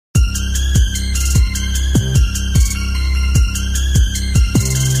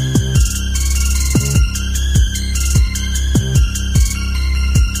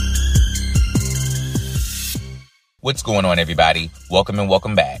What's going on, everybody? Welcome and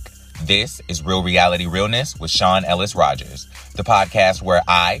welcome back. This is Real Reality Realness with Sean Ellis Rogers, the podcast where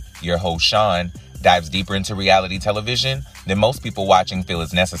I, your host Sean, dives deeper into reality television than most people watching feel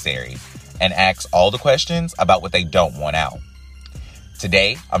is necessary and asks all the questions about what they don't want out.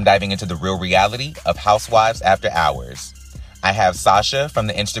 Today, I'm diving into the real reality of Housewives After Hours. I have Sasha from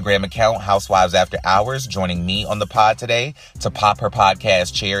the Instagram account Housewives After Hours joining me on the pod today to pop her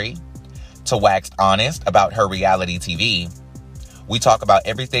podcast cherry, to wax honest about her reality TV. We talk about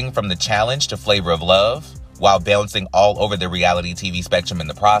everything from the challenge to flavor of love while bouncing all over the reality TV spectrum in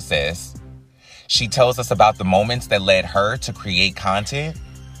the process. She tells us about the moments that led her to create content,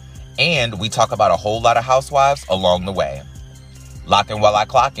 and we talk about a whole lot of housewives along the way. Lock in while I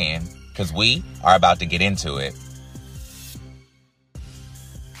clock in, because we are about to get into it.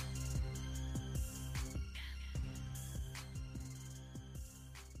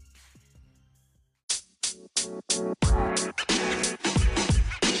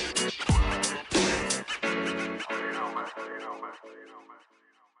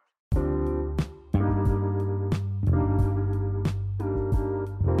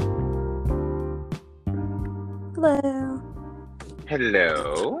 Hello.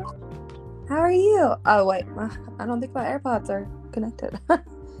 Hello. How are you? Oh, wait. I don't think my AirPods are connected. I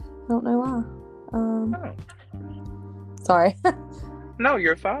don't know why. Sorry. No,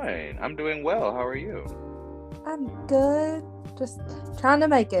 you're fine. I'm doing well. How are you? I'm good. Just trying to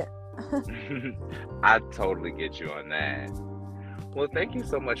make it. I totally get you on that. Well, thank you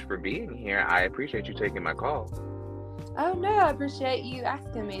so much for being here. I appreciate you taking my call. Oh, no. I appreciate you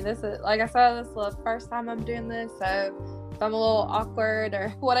asking me. This is, like I said, this is the first time I'm doing this, so if I'm a little awkward or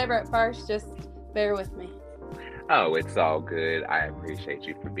whatever at first, just bear with me. Oh, it's all good. I appreciate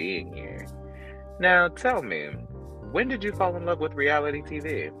you for being here. Now, tell me, when did you fall in love with reality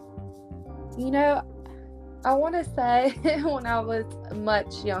TV? You know, I want to say when I was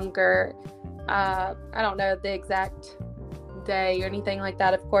much younger. I don't know the exact day or anything like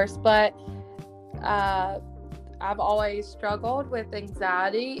that, of course, but I've always struggled with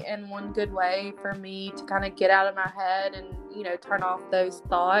anxiety, and one good way for me to kind of get out of my head and, you know, turn off those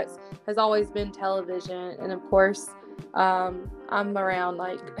thoughts has always been television. And of course, I'm around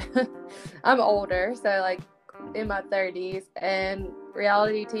I'm older, so like in my 30s, and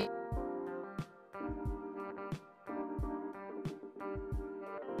reality TV.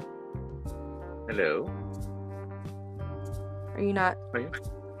 Hello? Are you not? Are you?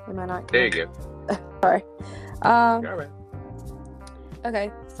 Am I not? There you go. Sorry. You're all right.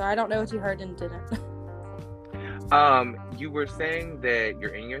 Okay. Sorry, I don't know what you heard and didn't. You were saying that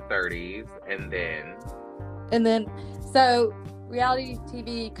you're in your 30s, and then... So reality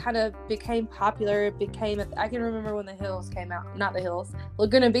TV kind of became popular. I can remember when The Hills came out. Not The Hills.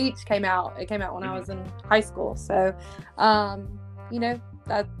 Laguna Beach came out. It came out when I was in high school. So, you know,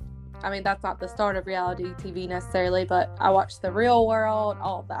 that's not the start of reality TV necessarily, but I watched The Real World,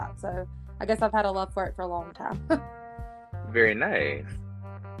 all of that. So I guess I've had a love for it for a long time. Very nice.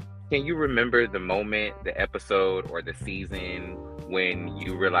 Can you remember the moment, the episode, or the season when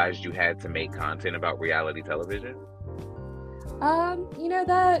you realized you had to make content about reality television? You know,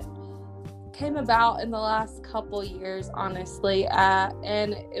 that came about in the last couple years, honestly,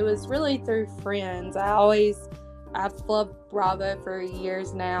 and it was really through friends. I've loved Bravo for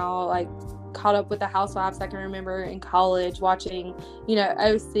years now, like caught up with the Housewives. I can remember in college watching, you know,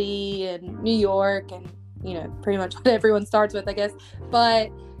 OC and New York and, you know, pretty much what everyone starts with, I guess.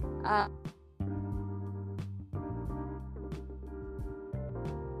 But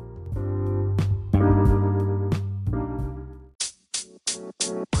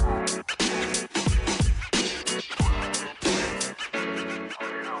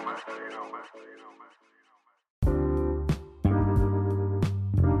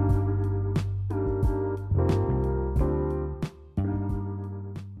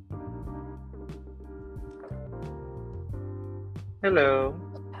Hello.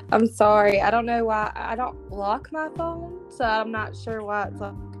 I'm sorry. I don't know why. I don't lock my phone, so I'm not sure why it's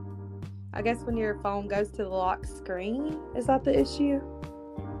like. I guess when your phone goes to the lock screen, is that the issue?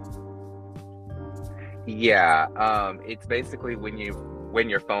 Yeah, it's basically when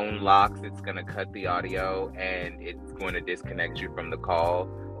your phone locks, it's gonna cut the audio and it's going to disconnect you from the call.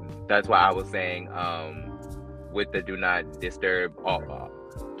 That's why I was saying, with the do not disturb,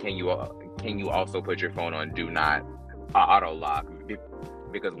 can you also put your phone on do not auto lock,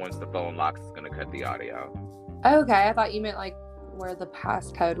 because once the phone locks, it's gonna cut the audio. Okay, I thought you meant like where the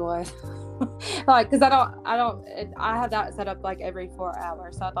passcode was. Like, because I have that set up like every 4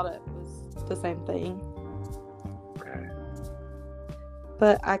 hours, so I thought it was the same thing. Okay.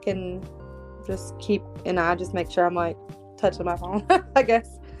 But I can I just make sure I'm like touching my phone, I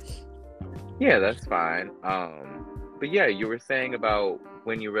guess. Yeah, that's fine. But yeah, you were saying about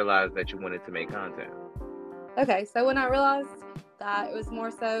when you realized that you wanted to make content. Okay, so when I realized that, it was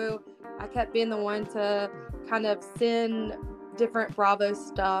more so I kept being the one to kind of send different Bravo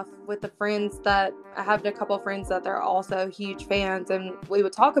stuff with the friends that I have a couple of friends that they're also huge fans, and we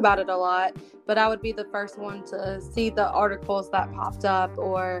would talk about it a lot, but I would be the first one to see the articles that popped up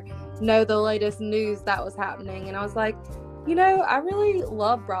or know the latest news that was happening. And I was like, I really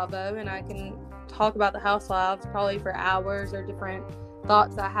love Bravo, and I can talk about the Housewives probably for hours, or different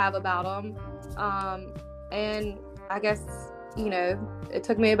thoughts I have about them. And I guess, it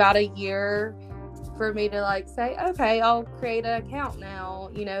took me about a year for me to like say, okay, I'll create an account now.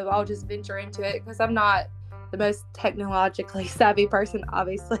 I'll just venture into it, because I'm not the most technologically savvy person,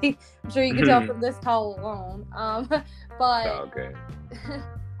 obviously. I'm sure you can tell from this call alone. But okay.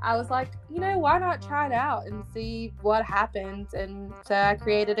 I was like, why not try it out and see what happens? And so I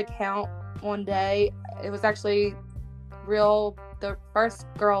created an account one day. It was actually the first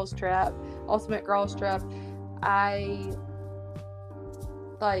girls trip, ultimate girls trip. I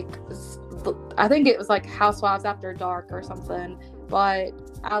think it was like Housewives After Dark or something, but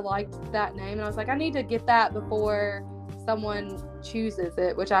I liked that name, and I was like, I need to get that before someone chooses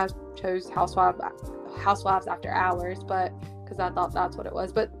it, which I chose Housewives After Hours, but because I thought that's what it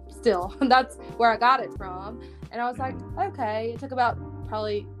was, but still, that's where I got it from. And I was like, okay. It took about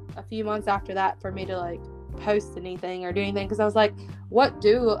probably a few months after that for me to like post anything or do anything, because I was like, what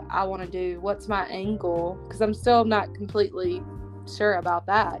do I want to do? What's my angle? Because I'm still not completely sure about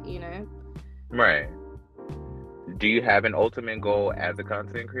that, Right. Do you have an ultimate goal as a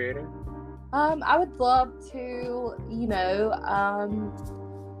content creator? I would love to,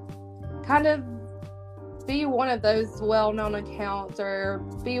 kind of be one of those well-known accounts, or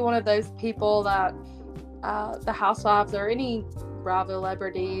be one of those people that the Housewives or any Bravo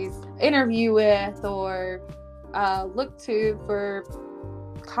celebrities interview with, or look to for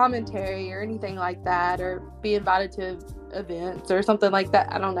commentary or anything like that, or be invited to events or something like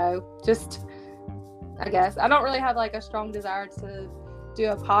that. I don't know. Just, I guess I don't really have like a strong desire to do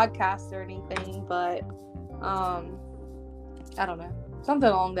a podcast or anything, but I don't know. Something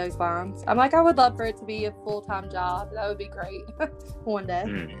along those lines. I'm like, I would love for it to be a full-time job. That would be great one day.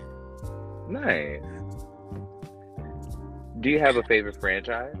 Nice. Do you have a favorite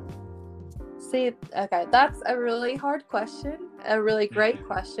franchise? See, okay, that's a really hard question. A really great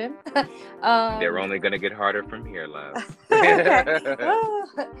question. They're only going to get harder from here, love. Okay. Oh,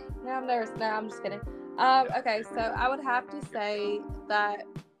 now I'm nervous. No, I'm just kidding. Okay, so I would have to say that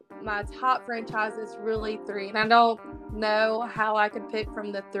my top franchise is really 3, and I don't know how I could pick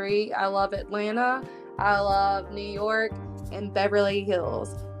from the 3. I love Atlanta, I love New York, and Beverly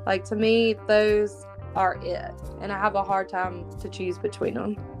Hills. Like, to me, those are it, and I have a hard time to choose between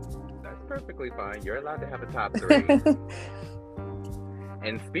them. That's perfectly fine. You're allowed to have a top 3.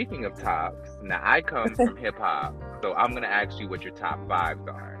 And speaking of tops, now I come from hip-hop, so I'm going to ask you what your top 5s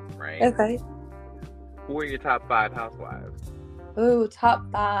are, right? Okay. Who are your top 5 housewives? Ooh, top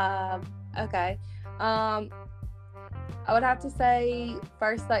 5. Okay. I would have to say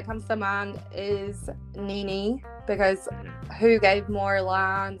first that comes to mind is Nene, because who gave more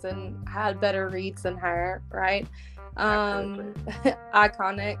lines and had better reads than her, right?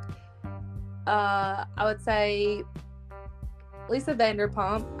 Iconic. I would say Lisa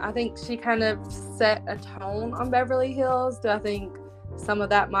Vanderpump. I think she kind of set a tone on Beverly Hills. Do I think some of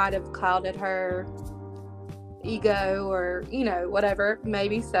that might have clouded her ego, or whatever?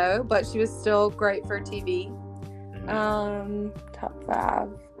 Maybe so, but she was still great for TV. Top 5,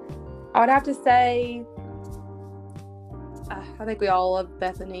 I would have to say I think we all love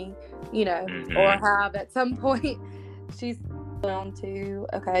Bethany, or have at some point. She's on to,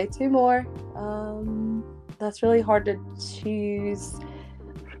 okay, 2 more. That's really hard to choose.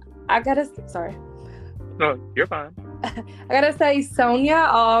 Sorry. No, you're fine. I gotta say Sonia. I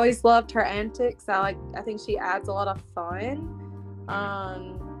always loved her antics. I think she adds a lot of fun.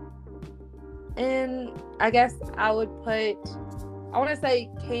 And I guess I want to say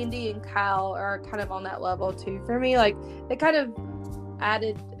Candy and Kyle are kind of on that level too for me. Like, they kind of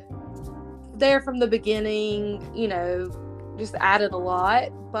added there from the beginning, just added a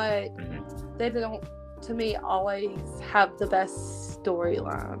lot, but they don't, to me, always have the best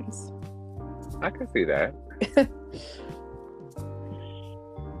storylines. I can see that.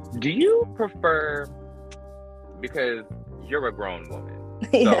 Do you prefer, because you're a grown woman,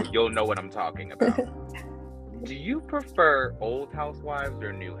 so you'll know what I'm talking about. Do you prefer old housewives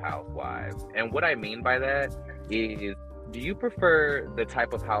or new housewives? And what I mean by that is, Do you prefer the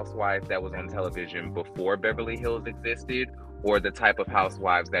type of housewife that was on television before Beverly Hills existed, or the type of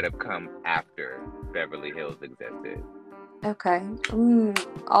housewives that have come after Beverly Hills existed? Okay.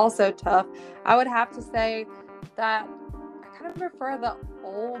 Also tough. I would have to say that I kind of prefer the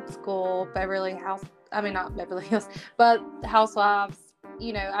old school Beverly House. I mean, not Beverly Hills, but Housewives.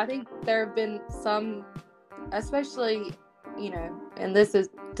 You know, I think there have been some, especially, you know, and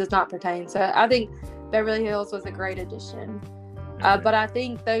does not pertain. So I think Beverly Hills was a great addition. But I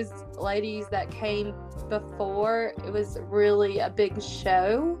think those ladies that came before, it was really a big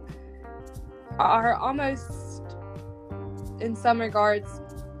show, are almost, in some regards,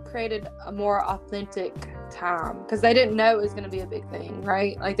 created a more authentic time because they didn't know it was going to be a big thing,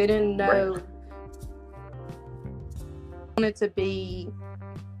 right? Like they didn't know wanted to be,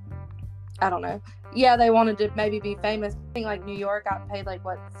 I don't know. Yeah, they wanted to maybe be famous. I think like New York got paid like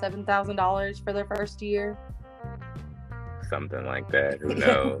what, $7,000 for their first year. Something like that. Who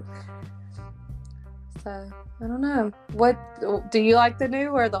knows? So I don't know. What do you like, the new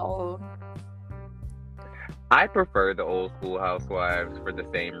or the old? I prefer the old school housewives for the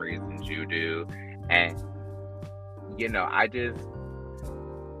same reasons you do. And, you know, I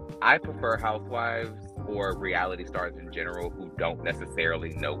prefer housewives or reality stars in general who don't necessarily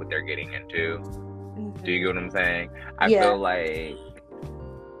know what they're getting into. Mm-hmm. Do you get what I'm saying? I feel like,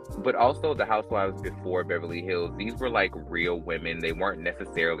 but also the housewives before Beverly Hills, these were like real women. They weren't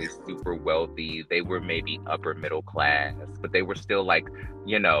necessarily super wealthy. They were maybe upper middle class, but they were still like,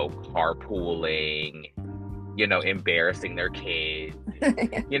 you know, carpooling, you know, embarrassing their kids,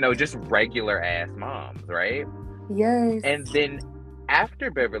 you know, just regular ass moms, right? Yes. And then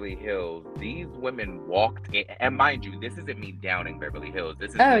after Beverly Hills, these women walked in, and mind you, this isn't me downing Beverly Hills.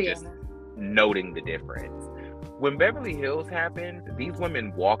 This is just noting the difference. When Beverly Hills happened, these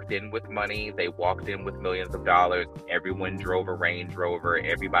women walked in with money. They walked in with millions of dollars. Everyone drove a Range Rover.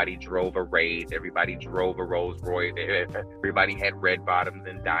 Everybody drove a Wraith. Everybody drove a Rolls Royce. Everybody had red bottoms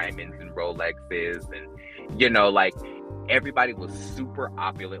and diamonds and Rolexes. And, you know, like, everybody was super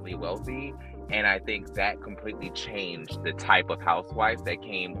opulently wealthy. And I think that completely changed the type of housewives that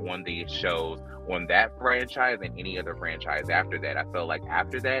came on these shows, on that franchise and any other franchise after that. I felt like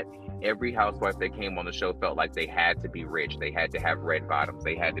after that, every housewife that came on the show felt like they had to be rich. They had to have red bottoms.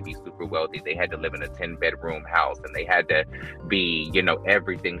 They had to be super wealthy. They had to live in a 10-bedroom house, and they had to be, you know,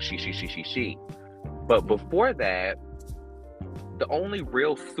 everything she. But before that, the only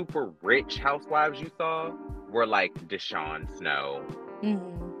real super rich housewives you saw were like Deshawn Snow,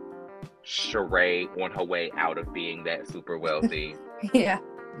 Sheree on her way out of being that super wealthy. Yeah.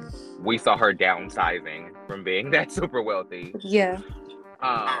 We saw her downsizing from being that super wealthy. Yeah.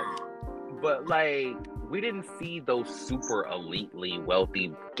 But like, we didn't see those super elitely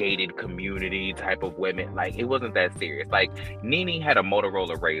wealthy gated community type of women. Like, it wasn't that serious. Like, Nene had a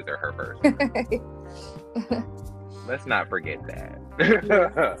Motorola Razr her first. Let's not forget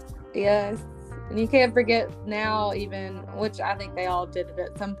that. Yes. And you can't forget now, even, which I think they all did it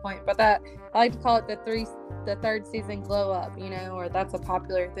at some point, but that, I like to call it the third season glow up, you know, or that's a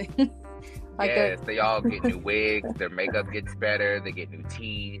popular thing. Like yes, they all get new wigs, their makeup gets better, they get new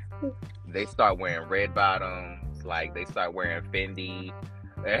teeth, they start wearing red bottoms, like they start wearing Fendi,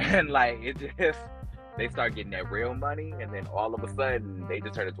 and like it just, they start getting that real money, and then all of a sudden they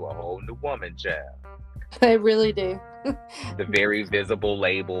just turn into a whole new woman, child. They really do. The very visible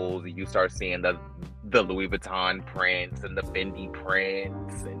labels, you start seeing the Louis Vuitton prints and the Fendi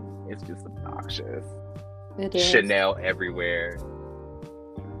prints, and it's just obnoxious. It is. Chanel everywhere.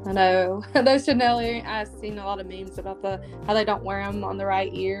 I know. Those Chanel earrings, I've seen a lot of memes about how they don't wear them on the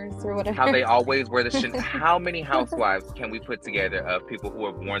right ears or whatever. How they always wear the Chanel. How many housewives can we put together of people who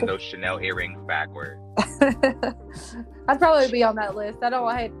have worn those Chanel earrings backwards? I'd probably be on that list. I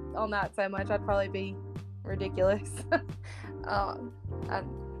don't hate on that so much. I'd probably be ridiculous.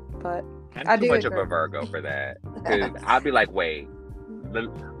 But I'm too much of a Virgo for that. Because I'd be like, wait,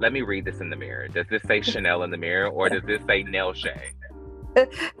 let me read this in the mirror. Does this say Chanel in the mirror, or does this say Nail Shay?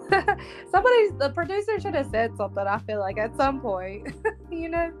 The producer should have said something, I feel like, at some point. You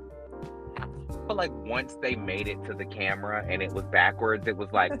know? I feel like once they made it to the camera and it was backwards, it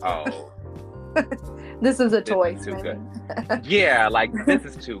was like, oh, this is a toy. Too good. Yeah, like, this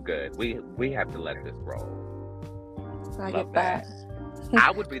is too good. We have to let this roll. I get that.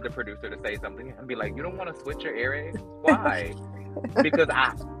 I would be the producer to say something and be like, you don't want to switch your earrings? Why? Because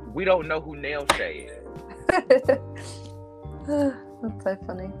we don't know who Nail Shay is. That's so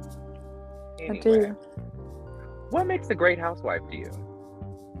funny. Anyway, I do. What makes a great housewife to you?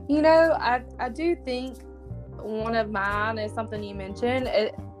 You know, I do think one of mine is something you mentioned.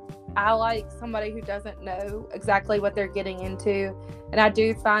 I like somebody who doesn't know exactly what they're getting into. And I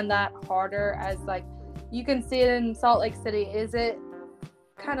do find that harder, as like you can see it in Salt Lake City. Is it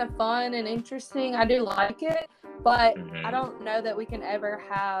kind of fun and interesting? I do like it, but I don't know that we can ever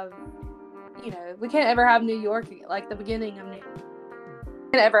have, we can't ever have New York, like the beginning of New York.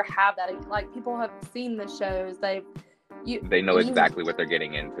 We can't ever have that. Like, people have seen the shows. They know exactly what they're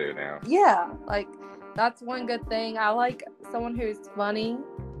getting into now. Yeah, like that's one good thing. I like someone who's funny,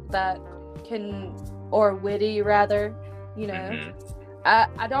 that can, or witty rather,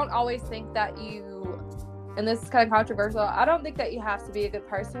 I don't always think that and this is kind of controversial, I don't think that you have to be a good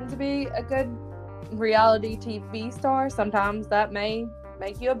person to be a good reality TV star. Sometimes that may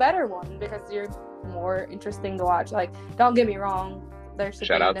make you a better one because you're more interesting to watch. Like, don't get me wrong, there should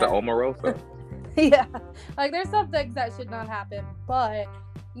shout out to Omarosa. Yeah, like there's some things that should not happen, but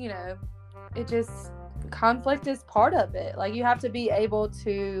it just, conflict is part of it. Like, you have to be able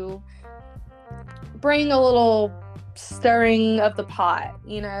to bring a little stirring of the pot.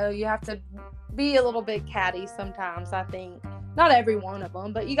 You have to be a little bit catty sometimes. I think not every one of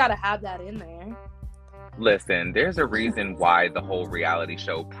them, but you got to have that in there. Listen, there's a reason why the whole reality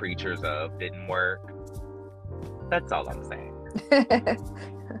show Preachers of didn't work. That's all I'm saying.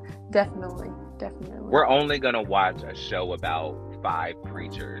 Definitely. We're only gonna watch a show about 5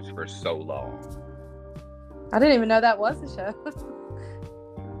 preachers for so long. I didn't even know that was a show.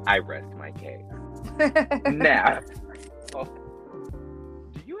 I rest my case. Now,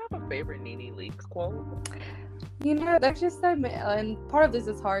 do you have a favorite Nene Leakes quote? There's just so many, and part of this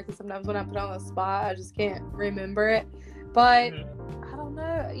is hard because sometimes when I put on the spot, I just can't remember it. But I don't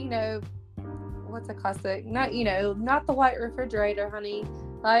know, what's a classic? Not the white refrigerator, honey.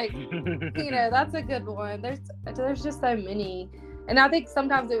 Like, that's a good one. There's just so many. And I think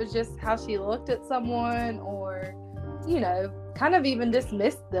sometimes it was just how she looked at someone, or, kind of even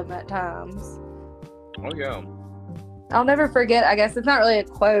dismissed them at times. Oh, yeah. I'll never forget, I guess it's not really a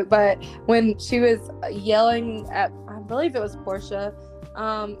quote, but when she was yelling at, I believe it was Portia,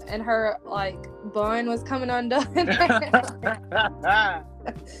 and her, like, bun was coming undone.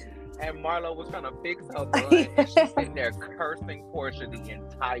 And Marlo was trying to fix her bun, and she's sitting there cursing Portia the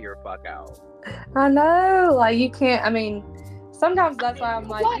entire fuck out. I know, like, you can't, sometimes that's why I'm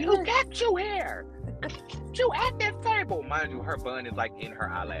like, who got you here? You at this table. Mind you, her bun is like in her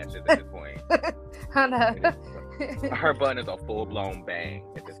eyelashes at this point. I know. Her bun is a full-blown bang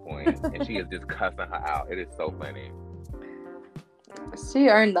at this point, and she is just cussing her out. It is so funny. She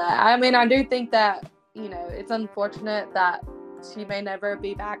earned that. I do think that, it's unfortunate that she may never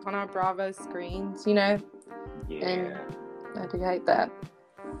be back on our Bravo screens, Yeah. And I do hate that.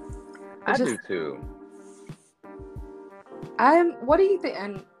 I do too. What do you think?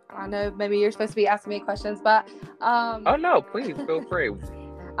 And I know maybe you're supposed to be asking me questions, but oh no, please feel free.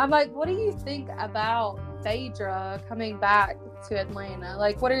 I'm like, what do you think about Phaedra coming back to Atlanta?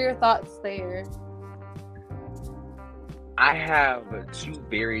 Like, what are your thoughts there? I have 2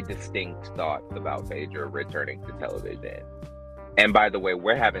 very distinct thoughts about Phaedra returning to television. And by the way,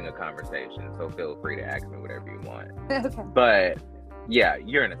 we're having a conversation, so feel free to ask me whatever you want. Okay. But yeah,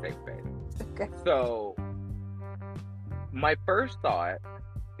 you're in a safe space. Okay. So my first thought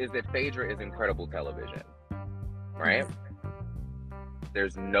is that Phaedra is incredible television, right?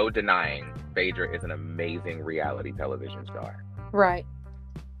 There's no denying Phaedra is an amazing reality television star. Right.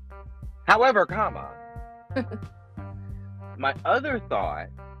 However, my other thought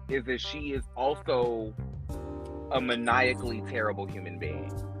is that she is also a maniacally terrible human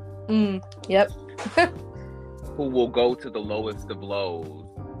being. Yep. Who will go to the lowest of lows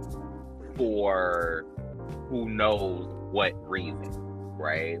for who knows what reason,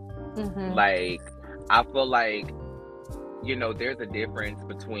 right? Like, I feel like, there's a difference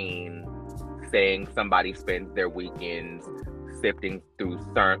between saying somebody spends their weekends sifting through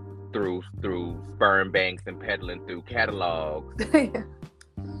sperm banks and peddling through catalogs,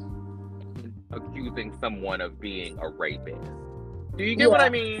 accusing someone of being a rapist. Do you get what I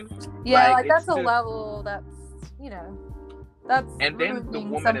mean? Yeah, like that's a level that's, that's. And then the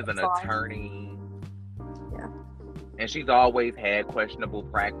woman is an attorney. Yeah. And she's always had questionable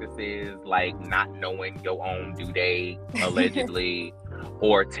practices, like not knowing your own due date, allegedly,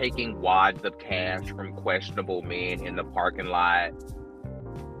 or taking wads of cash from questionable men in the parking lot.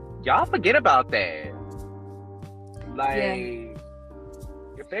 Y'all forget about that. Like,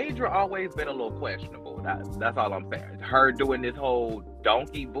 Phaedra always been a little questionable. That's all I'm saying. Her doing this whole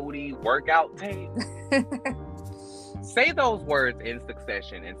donkey booty workout tape. Say those words in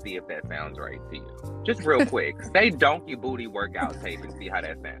succession and see if that sounds right to you. Just real quick. Say donkey booty workout tape and see how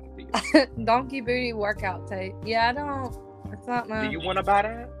that sounds to you. Donkey booty workout tape. Yeah, I don't. It's not my. Do you want to buy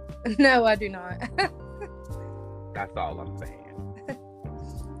that? No, I do not. That's all I'm saying.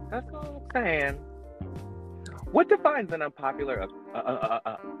 That's all I'm saying. What defines an unpopular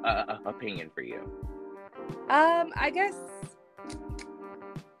opinion for you? I guess,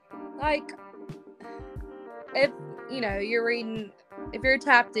 like, if, you're reading, if you're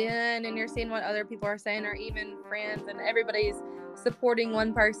tapped in and you're seeing what other people are saying, or even friends, and everybody's supporting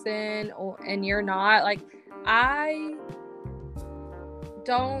one person and you're not, like, I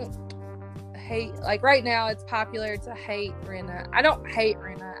don't hate, like, right now it's popular to hate Rinna. I don't hate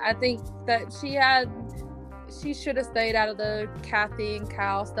Rinna. I think that she should have stayed out of the Kathy and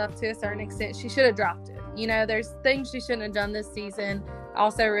Kyle stuff to a certain extent. She should have dropped it. There's things she shouldn't have done this season. I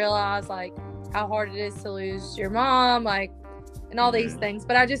also realize, like, how hard it is to lose your mom, like, and all these things.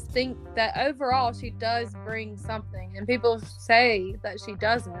 But I just think that overall she does bring something, and people say that she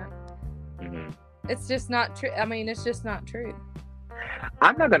doesn't. It's just not true. I mean, it's just not true.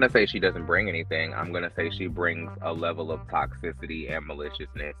 I'm not going to say she doesn't bring anything. I'm going to say she brings a level of toxicity and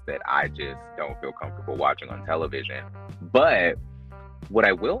maliciousness that I just don't feel comfortable watching on television. But what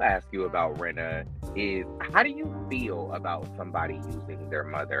I will ask you about Rinna is, how do you feel about somebody using their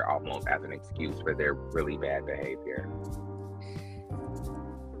mother almost as an excuse for their really bad behavior?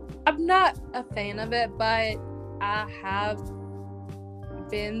 I'm not a fan of it, but I have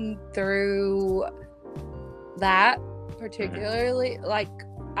been through that. Particularly, like,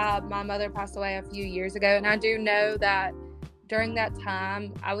 my mother passed away a few years ago, and I do know that during that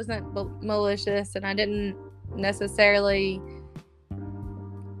time I wasn't malicious and I didn't necessarily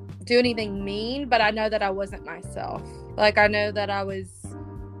do anything mean, but I know that I wasn't myself. Like, I know that I was,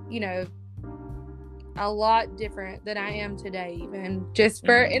 a lot different than I am today, even just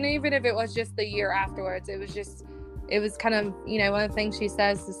for, and even if it was just the year afterwards, it was kind of, one of the things she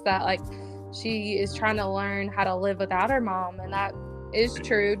says is that, like, she is trying to learn how to live without her mom, and that is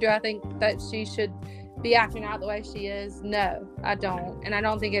true. Do I think that she should be acting out the way she is? No, I don't. And I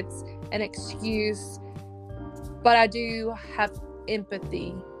don't think it's an excuse, but I do have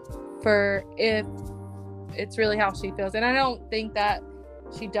empathy for if it's really how she feels. And I don't think that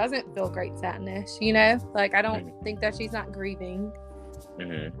she doesn't feel great sadness, Like, I don't think that she's not grieving.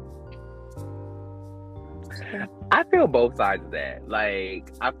 I feel both sides of that.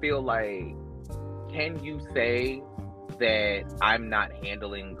 Like, I feel like, can you say that I'm not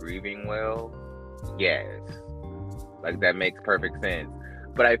handling grieving well? Yes. Like, that makes perfect sense.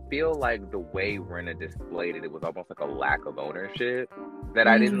 But I feel like the way Rinna displayed it, it was almost like a lack of ownership that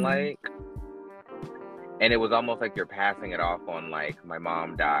I didn't like. And it was almost like you're passing it off on, like, my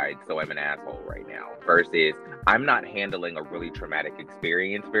mom died, so I'm an asshole right now. Versus, I'm not handling a really traumatic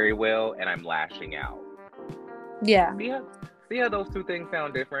experience very well, and I'm lashing out. Yeah. See how those two things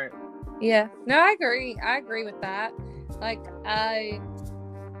sound different? Yeah. No, I agree. I agree with that. Like,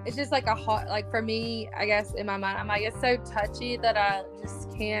 it's just like a hot, like, for me, I guess in my mind, I'm like, it's so touchy that I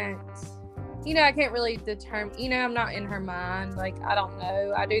just can't, I can't really determine, I'm not in her mind. Like, I don't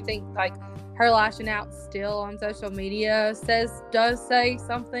know. I do think, like, her lashing out still on social media does say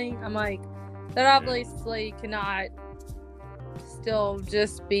something. I'm like, that obviously cannot still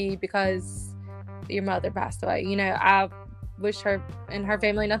just be because your mother passed away. I wish her and her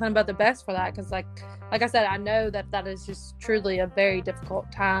family nothing but the best for that, because like I said, I know that is just truly a very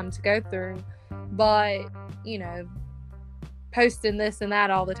difficult time to go through. But posting this and that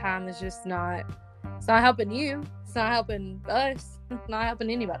all the time is just not, it's not helping you, it's not helping us, it's not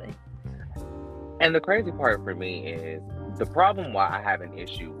helping anybody. And the crazy part for me is, the problem why I have an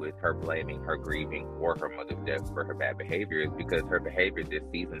issue with her blaming her grieving or her mother's death for her bad behavior is because her behavior this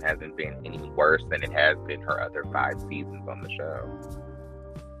season hasn't been any worse than it has been her other 5 seasons on the show.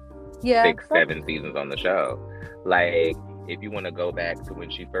 Yeah. 6, 7 seasons on the show. Like, if you want to go back to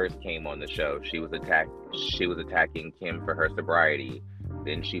when she first came on the show, she was attacking Kim for her sobriety.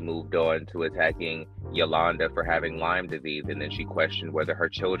 Then she moved on to attacking Yolanda for having Lyme disease, and then she questioned whether her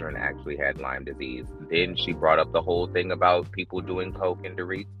children actually had Lyme disease. Then she brought up the whole thing about people doing coke in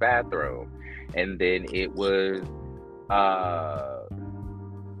Dorit's bathroom. And then it was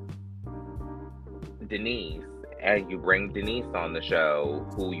Denise, and you bring Denise on the show,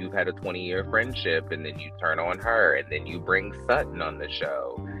 who you've had a 20-year friendship, and then you turn on her, and then you bring Sutton on the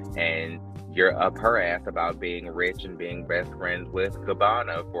show, and you're up her ass about being rich and being best friends with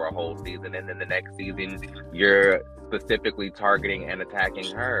Gabbana for a whole season, and then the next season you're specifically targeting and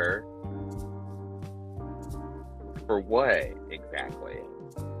attacking her for what exactly?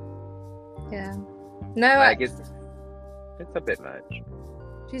 Yeah. No, like, it's a bit much.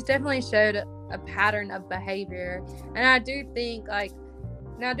 She's definitely showed a pattern of behavior, and I do think, like,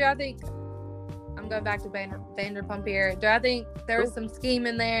 now do I think I'm going back to Vanderpump here. Do I think there was some scheme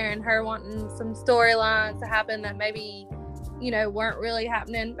in there and her wanting some storylines to happen that maybe, weren't really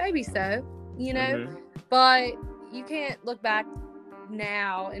happening? Maybe so, But you can't look back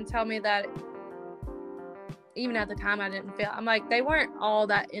now and tell me that even at the time I didn't feel. I'm like, they weren't all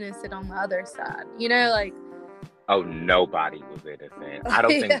that innocent on the other side, like. Oh, nobody was innocent. I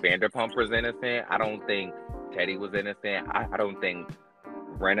don't think Vanderpump was innocent. I don't think Teddy was innocent. I don't think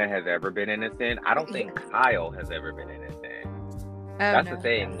Brenna has ever been innocent. I don't think Kyle has ever been innocent. That's the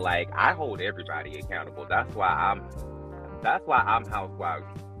thing. Like, I hold everybody accountable. That's why I'm Housewives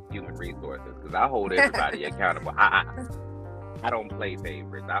Human Resources, because I hold everybody accountable. I don't play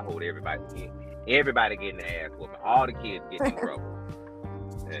favorites. I hold everybody getting the ass whooping. All the kids getting in trouble.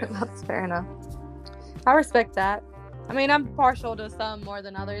 Yeah. That's fair enough. I respect that. I mean, I'm partial to some more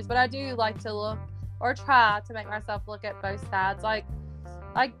than others, but I do like to look or try to make myself look at both sides. Like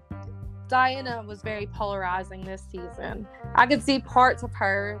Diana was very polarizing this season. I could see parts of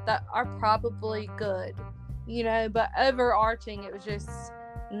her that are probably good, but overarching it was just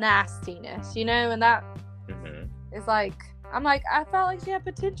nastiness, and that is like, I'm like, I felt like she had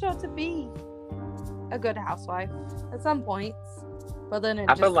potential to be a good housewife at some points, but then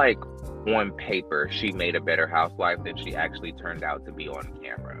I feel like on paper she made a better housewife than she actually turned out to be on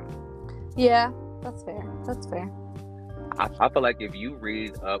camera. Yeah, that's fair. I feel like if you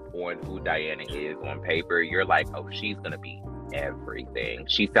read up on who Diana is on paper, you're like, oh, she's gonna be everything.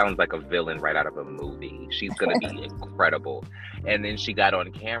 She sounds like a villain right out of a movie. She's gonna be incredible. And then she got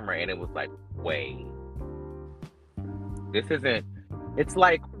on camera and it was like, wait, this isn't, it's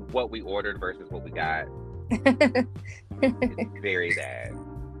like what we ordered versus what we got. It's very bad.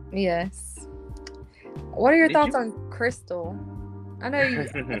 Yes. What are your thoughts on Crystal? I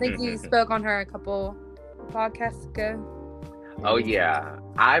think you spoke on her a couple podcasts ago. Oh yeah,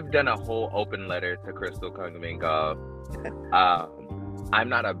 I've done a whole open letter to Crystal Kungminga. I'm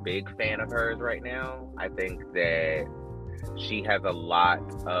not a big fan of hers right now. I think that she has a lot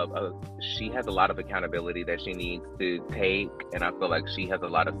of accountability that she needs to take, and I feel like she has a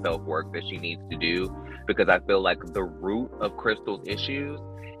lot of self-work that she needs to do, because I feel like the root of Crystal's issues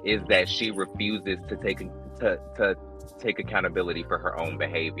is that she refuses to take accountability for her own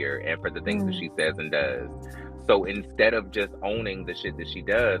behavior and for the things that she says and does. So instead of just owning the shit that she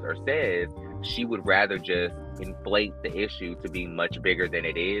does or says, she would rather just inflate the issue to be much bigger than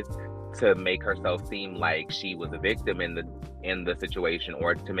it is, to make herself seem like she was a victim in the situation,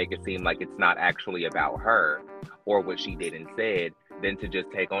 or to make it seem like it's not actually about her or what she did and said, than to just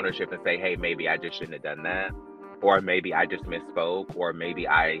take ownership and say, hey, maybe I just shouldn't have done that, or maybe I just misspoke, or maybe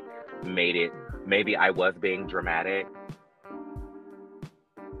I was being dramatic.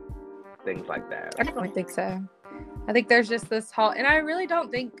 Things like that. I definitely think so. I think there's just this whole, and I really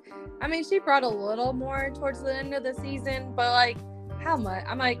don't think, I mean, she brought a little more towards the end of the season, but like, how much?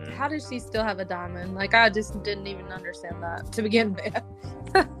 I'm like, how does she still have a diamond? Like, I just didn't even understand that to begin with.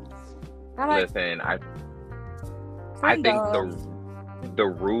 Listen, I think the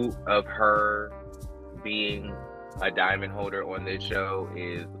root of her being a diamond holder on this show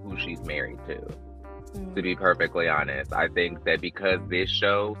is who she's married to. To be perfectly honest, I think that because this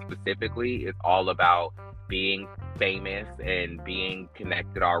show specifically is all about being famous and being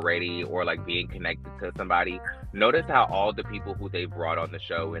connected already, or like being connected to somebody. Notice how all the people who they brought on the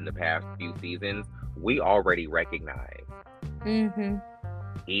show in the past few seasons, we already recognize.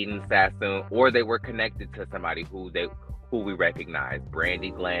 Eden Sassoon, or they were connected to somebody who we recognize.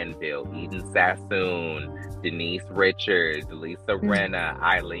 Brandy Glanville, Eden Sassoon, Denise Richards, Lisa Rinna,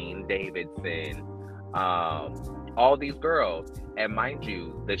 Eileen Davidson, all these girls. And mind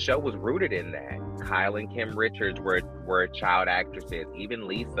you, the show was rooted in that. Kyle and Kim Richards were child actresses. Even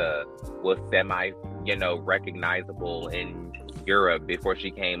Lisa was semi, recognizable in Europe before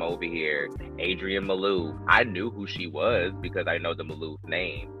she came over here. Adrienne Maloof, I knew who she was because I know the Maloof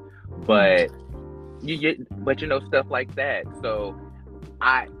name. But stuff like that. So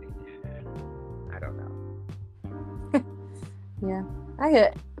I don't know. Yeah, I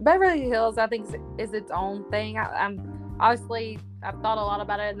get it. Beverly Hills, I think, is its own thing. I've thought a lot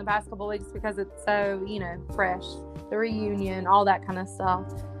about it in the past couple of weeks because it's so, fresh. The reunion, all that kind of stuff.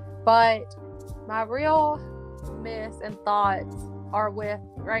 But my real miss and thoughts are with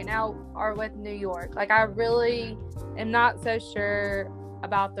New York. Like, I really am not so sure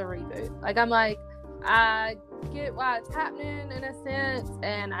about the reboot. Like, I'm like, I get why it's happening in a sense,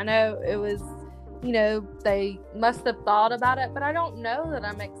 and I know it was, they must have thought about it, but I don't know that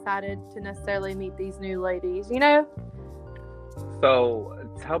I'm excited to necessarily meet these new ladies, So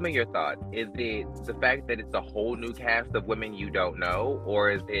tell me your thoughts. Is it the fact that it's a whole new cast of women you don't know,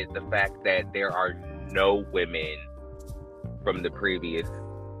 or is it the fact that there are no women from the previous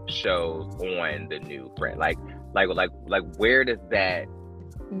shows on the new friend? Like where does that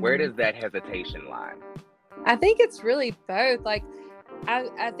hesitation lie? I think it's really both. Like,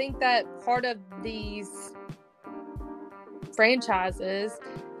 I think that part of these franchises,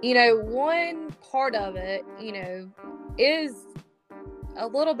 you know, one part of it, you know, is a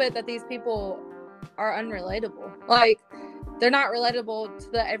little bit that these people are unrelatable. Like, they're not relatable to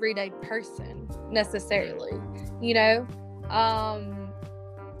the everyday person necessarily, you know?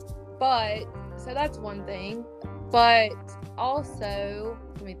 But, so that's one thing. But also,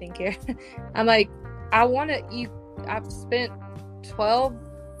 let me think here. I'm like, I've spent 12,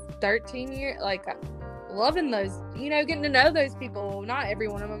 13 years, like, loving those, you know, getting to know those people. Not every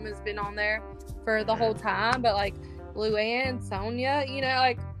one of them has been on there for the whole time, but like Luann, Sonia, you know,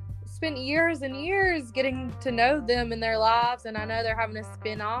 like, spent years and years getting to know them in their lives, and I know they're having a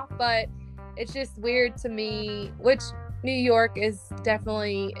spin-off, but it's just weird to me, which New York is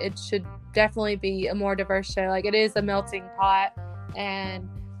definitely, it should definitely be a more diverse show. Like, it is a melting pot, and,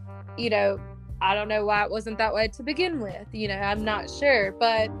 you know, I don't know why it wasn't that way to begin with, you know, I'm not sure,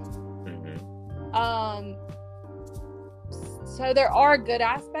 but so there are good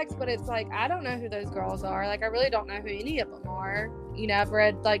aspects, but it's like, I don't know who those girls are. Like, I really don't know who any of them are. You know, I've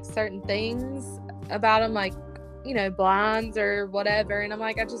read like certain things about them, like, you know, blinds or whatever, and I'm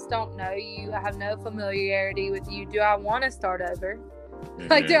like, I just don't know you. I have no familiarity with you. Do I want to start over?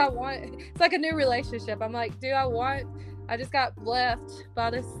 Like, do I want, it's like a new relationship. I'm like, I just got left by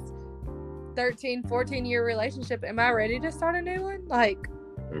this 13, 14 year relationship. Am I ready to start a new one? Like,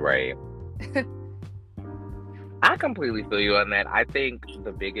 right. I completely feel you on that. I think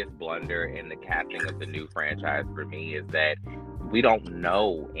the biggest blunder in the casting of the new franchise for me is that we don't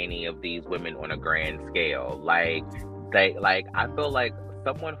know any of these women on a grand scale. Like, I feel like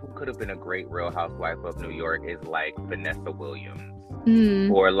someone who could have been a great Real Housewife of New York is like Vanessa Williams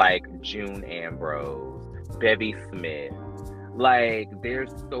or like June Ambrose, Bevy Smith. Like, there's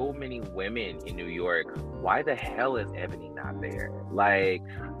so many women in New York. Why the hell is Ebony not there? Like,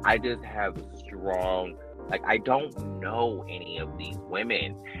 I just have strong, like, I don't know any of these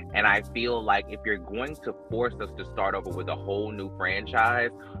women. And I feel like if you're going to force us to start over with a whole new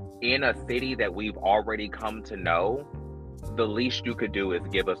franchise in a city that we've already come to know, the least you could do is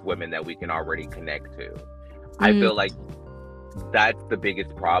give us women that we can already connect to. I feel like that's the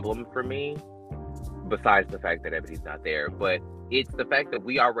biggest problem for me, besides the fact that Ebony's not there. But it's the fact that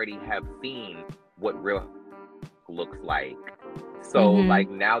we already have seen what real looks like. So like,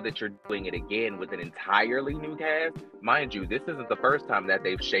 now that you're doing it again with an entirely new cast, mind you, this isn't the first time that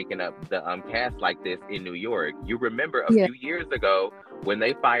they've shaken up the cast like this in New York. You remember a few years ago when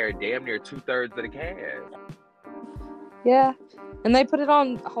they fired damn near 2/3 of the cast. Yeah, and they put it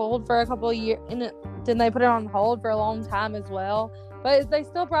on hold for a couple of years, and didn't they put it on hold for a long time as well? But they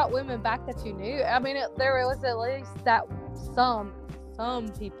still brought women back that you knew. I mean, there was at least that some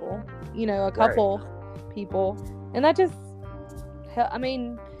people, you know, a couple people, and that just, I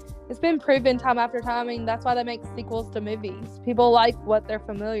mean, it's been proven time after time. I mean, that's why they make sequels to movies. People like what they're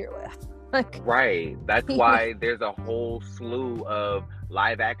familiar with. Like, right. That's why there's a whole slew of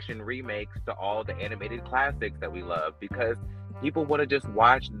live action remakes to all the animated classics that we love, because people want to just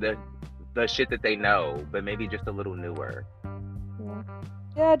watch the shit that they know, but maybe just a little newer.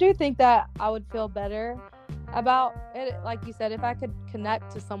 Yeah, I do think that I would feel better about it. Like you said, if I could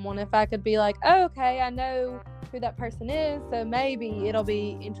connect to someone, if I could be like, oh, okay, I know who that person is, so maybe it'll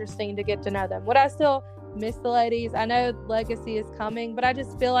be interesting to get to know them. Would I still miss the ladies? I know Legacy is coming, but I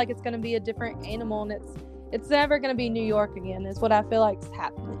just feel like it's going to be a different animal, and it's never going to be New York again, is what I feel like is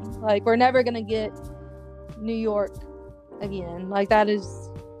happening. Like, we're never going to get New York again. Like, that is,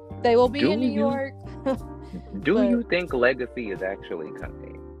 they will be in New York. Do you think Legacy is actually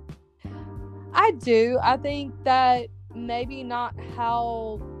coming? I do. I think that maybe not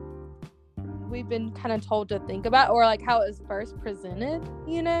how we've been kind of told to think about, or like how it was first presented,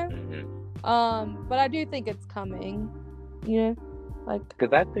 you know? But I do think it's coming, you know? Like,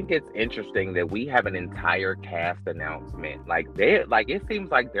 because I think it's interesting that we have an entire cast announcement. Like, it seems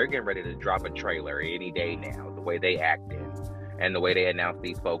like they're getting ready to drop a trailer any day now, the way they acted and the way they announced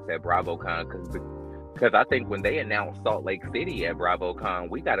these folks at BravoCon. Because I think when they announced Salt Lake City at BravoCon,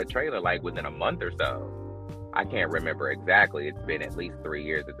 we got a trailer like within a month or so. I can't remember exactly. It's been at least 3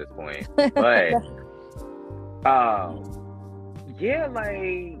 years at this point. But, yeah,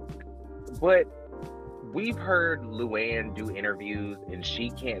 like, but we've heard Luann do interviews, and she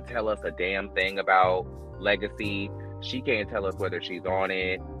can't tell us a damn thing about Legacy. She can't tell us whether she's on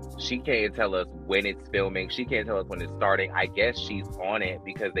it. She can't tell us when it's filming. She can't tell us when it's starting. I guess she's on it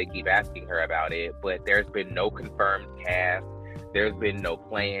because they keep asking her about it, but there's been no confirmed cast. There's been no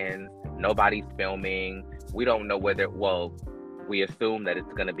plans. Nobody's filming. We don't know whether, well, we assume that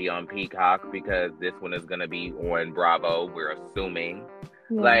it's going to be on Peacock because this one is going to be on Bravo. We're assuming.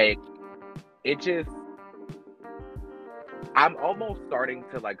 Yeah. Like, it just, I'm almost starting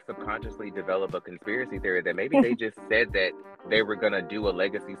to like subconsciously develop a conspiracy theory that maybe they just said that they were going to do a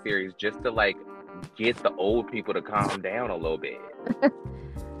legacy series just to like get the old people to calm down a little bit.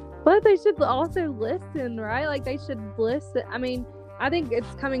 But they should also listen, right? Like, they should listen. I mean, I think it's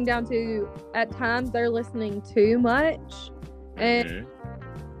coming down to, at times, they're listening too much. And,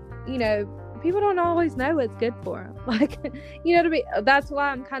 you know, people don't always know what's good for them. Like, you know, that's why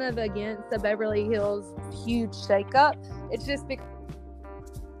I'm kind of against the Beverly Hills huge shakeup. It's just because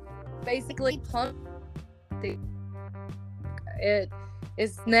basically it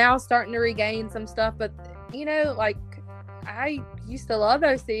is now starting to regain some stuff. But, you know, like, I used to love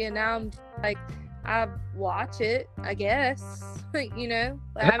OC, and now I'm like, I watch it, I guess. You know,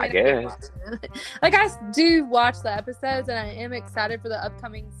 like, I guess. Like, I do watch the episodes, and I am excited for the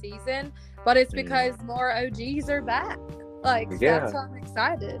upcoming season. But it's because more OGs are back. Like, that's why I'm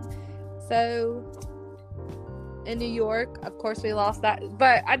excited. So, in New York, of course, we lost that.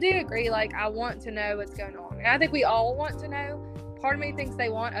 But I do agree. Like, I want to know what's going on, and I think we all want to know. Part of me thinks they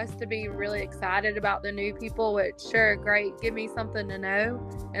want us to be really excited about the new people, which, sure, great, give me something to know,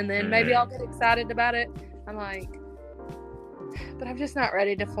 and then maybe I'll get excited about it. I'm like, but I'm just not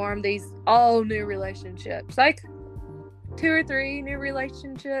ready to form these all new relationships. Like, 2 or 3 new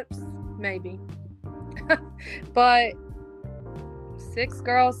relationships, maybe. But 6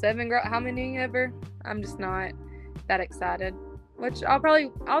 girls, 7 girls, how many ever? I'm just not that excited. Which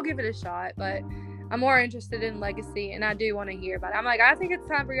I'll give it a shot, but I'm more interested in legacy, and I do want to hear about it. I'm like, I think it's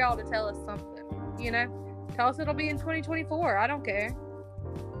time for y'all to tell us something, you know? Tell us it'll be in 2024. I don't care.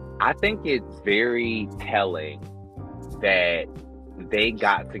 I think it's very telling that they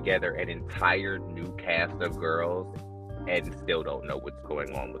got together an entire new cast of girls and still don't know what's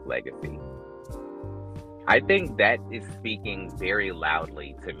going on with legacy. I think that is speaking very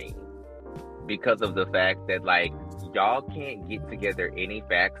loudly to me because of the fact that, like, y'all can't get together any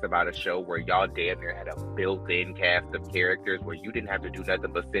facts about a show where y'all damn near had a built-in cast of characters where you didn't have to do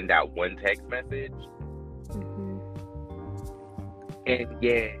nothing but send out one text message. And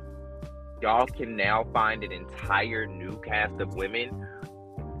yet, y'all can now find an entire new cast of women.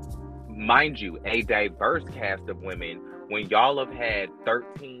 Mind you, a diverse cast of women when y'all have had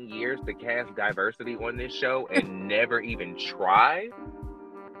 13 years to cast diversity on this show and never even tried.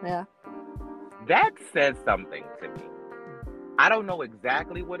 Yeah. That says something to me. I don't know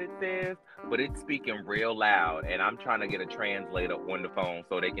exactly what it says, but it's speaking real loud, and I'm trying to get a translator on the phone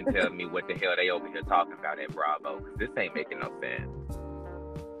so they can tell me what the hell they over here talking about at Bravo, because this ain't making no sense.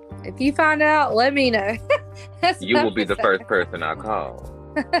 If you find out, let me know. You will be the first person I call.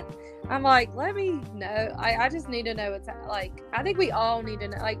 I'm like, let me know. I just need to know what's, like, I think we all need to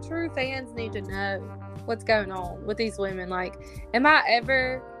know. Like, true fans need to know what's going on with these women. Like, am I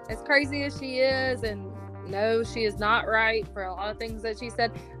ever, as crazy as she is, and no, she is not right for a lot of things that she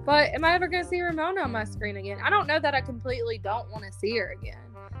said, but am I ever going to see Ramona on my screen again? I don't know that I completely don't want to see her again.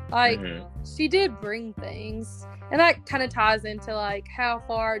 Like, she did bring things, and that kind of ties into, like, how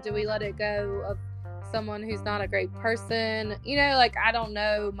far do we let it go of someone who's not a great person? You know, like, I don't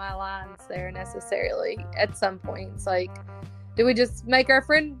know my lines there necessarily at some points. Like, do we just make our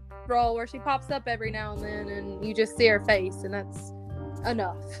friend role where she pops up every now and then and you just see her face and that's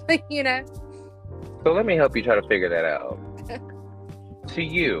enough, you know? So let me help you try to figure that out. To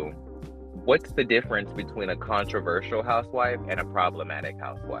you, what's the difference between a controversial housewife and a problematic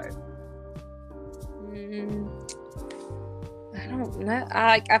housewife? I don't know.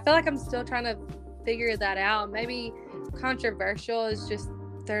 I feel like I'm still trying to figure that out. Maybe controversial is just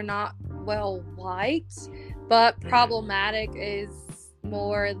they're not well liked, but problematic is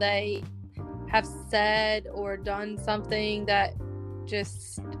more they have said or done something that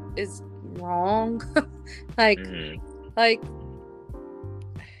just is wrong. like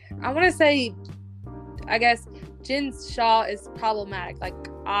I want to say, I guess Jen Shaw is problematic. Like,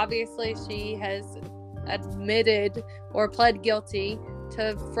 obviously she has admitted or pled guilty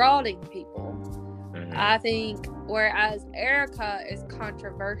to frauding people. I think, whereas Erica is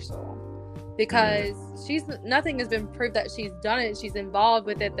controversial because nothing has been proved that she's done it. She's involved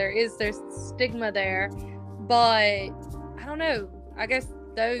with it. There's stigma there, but I don't know. I guess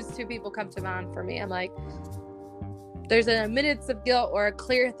those two people come to mind for me. I'm like, there's an admittance of guilt or a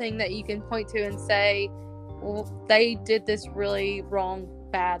clear thing that you can point to and say, they did this really wrong,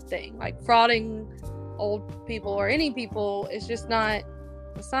 bad thing. Like frauding old people or any people is just not,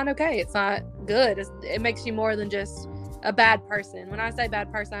 it's not okay. It's not good. It makes you more than just a bad person. When I say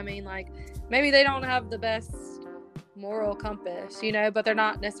bad person, I mean like maybe they don't have the best moral compass, you know, but they're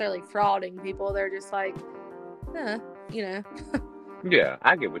not necessarily frauding people. They're just like, you know. Yeah,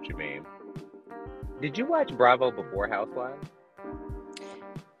 I get what you mean. Did you watch Bravo before Housewives?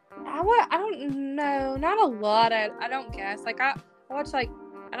 I don't know, not a lot. I don't guess. Like I watched like,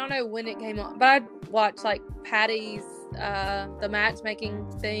 I don't know when it came on, but I watched like Patty's the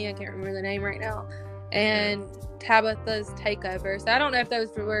matchmaking thing. I can't remember the name right now, and Tabitha's takeover. So I don't know if those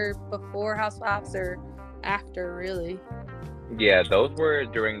were before Housewives or after, really. Yeah, those were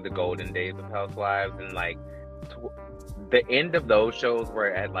during the golden days of Housewives, and like the end of those shows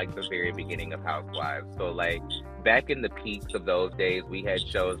were at like the very beginning of Housewives. So like back in the peaks of those days, we had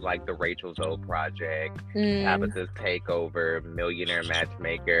shows like the Rachel Zoe Project, Tabitha's Takeover, Millionaire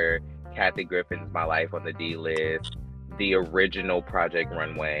Matchmaker, Kathy Griffin's My Life on the D List, the original Project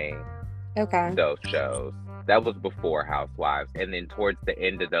Runway. Okay. Those shows. That was before Housewives. And then towards the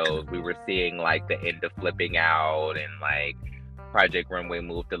end of those, we were seeing like the end of Flipping Out, and like Project Runway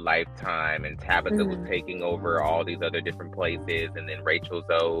moved to Lifetime, and Tabitha was taking over all these other different places, and then Rachel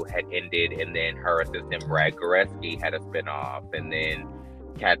Zoe had ended, and then her assistant Brad Goreski had a spinoff, and then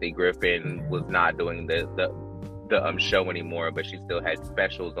Kathy Griffin was not doing the show anymore, but she still had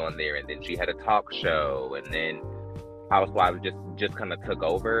specials on there, and then she had a talk show, and then Housewives just kind of took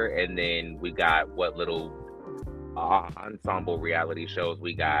over, and then we got what little ensemble reality shows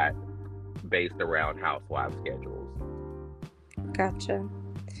we got based around Housewives schedules. Gotcha.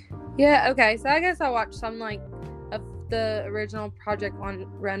 Yeah, okay. So I guess I watched some like of the original Project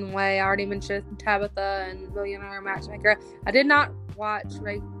Runway. I already mentioned Tabitha and Millionaire Matchmaker. I did not watch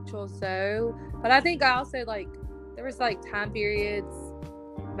Rachel Zoe, but I think I also like there was like time periods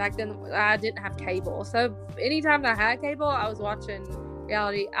back then I didn't have cable. So anytime I had cable, I was watching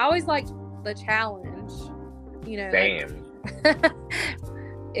reality. I always liked the challenge, you know. Damn. Like,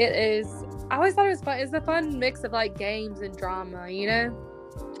 it is. I always thought it was fun. It's a fun mix of like games and drama, you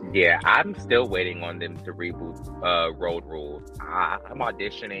know? Yeah, I'm still waiting on them to reboot Road Rules. I'm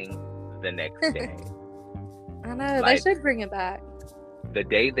auditioning the next day. I know, like, they should bring it back. The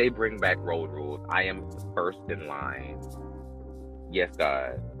day they bring back Road Rules, I am first in line. Yes,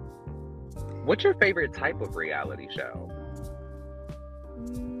 God. What's your favorite type of reality show?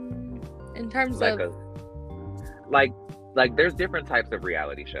 In terms like of... Like there's different types of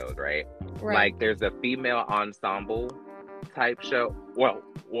reality shows, right? Like there's a female ensemble type show. Well,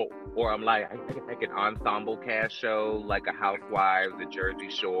 or I'm like, I think like an ensemble cast show, like a Housewives, a Jersey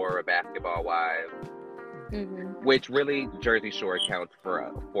Shore, a Basketball Wives. Which really Jersey Shore counts for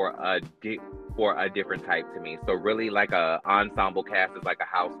a different type to me. So really like a ensemble cast is like a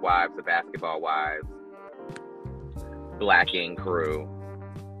Housewives, a Basketball Wives, Black Ink Crew.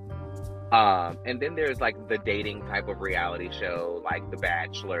 And then there's like the dating type of reality show, like The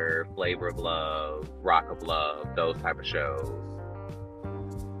Bachelor, Flavor of Love, Rock of Love, those type of shows.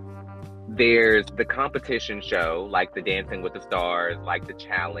 There's the competition show, like the Dancing with the Stars, like the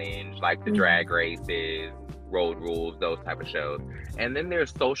Challenge, like the Drag Races, Road Rules, those type of shows. And then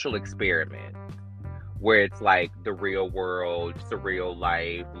there's Social Experiment, where it's like The Real World, Surreal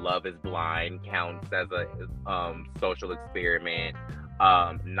Life, Love is Blind counts as a social experiment.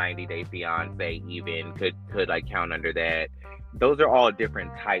 90 Day Fiance even could like count under that. Those are all different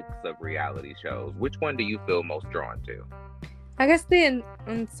types of reality shows. Which one do you feel most drawn to? I guess the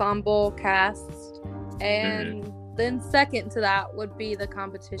ensemble cast, and then second to that would be the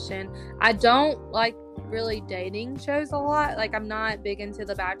competition. I don't like really dating shows a lot. Like I'm not big into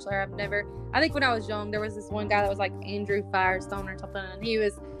The Bachelor. I think when I was young there was this one guy that was like Andrew Firestone or something, and he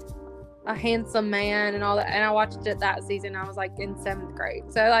was a handsome man and all that, and I watched it that season. I was like in 7th grade,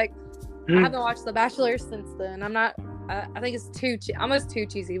 so like I haven't watched The Bachelor since then. I'm not I think it's almost too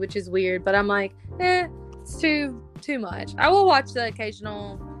cheesy, which is weird, but I'm like it's too much. I will watch the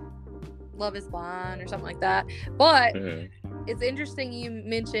occasional Love is Blind or something like that, but it's interesting you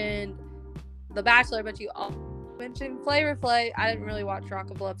mentioned The Bachelor, but you also mentioned Flavor Flav. I didn't really watch Rock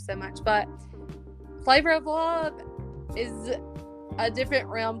of Love so much, but Flavor of Love is a different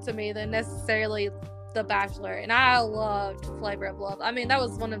realm to me than necessarily The Bachelor, and I loved Flavor of Love. I mean, that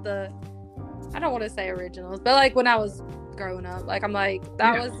was one of the, I don't want to say originals, but like when I was growing up, like I'm like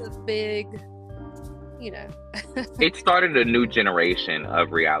that was a big, you know. It started a new generation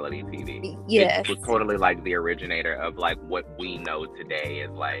of reality TV. Yes, it was totally like the originator of like what we know today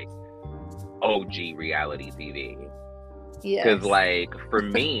as like OG reality TV. Yeah, because like for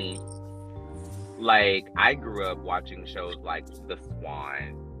me. like, I grew up watching shows like The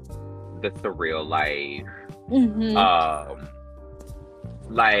Swan, The Surreal Life, um,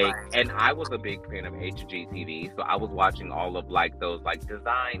 like, and I was a big fan of HGTV, so I was watching all of like those like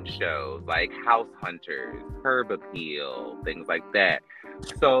design shows, like House Hunters, Curb Appeal, things like that.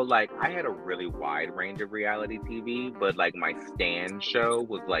 So like I had a really wide range of reality TV, but like my stand show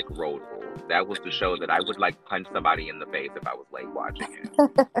was like Road Rules. That was the show that I would like punch somebody in the face if I was late watching it.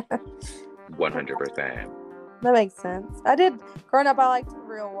 100%. That makes sense. I did, growing up, I liked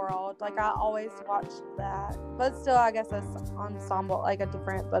Real World. Like, I always watched that. But still, I guess it's ensemble, like a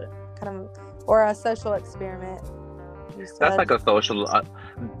different, but kind of, or a social experiment. That's like a social,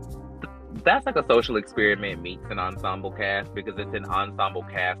 that's like a social experiment meets an ensemble cast, because it's an ensemble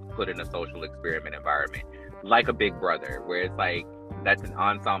cast put in a social experiment environment. Like a Big Brother, where it's like, that's an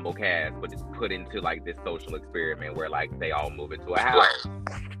ensemble cast, but it's put into like this social experiment where like they all move into a house.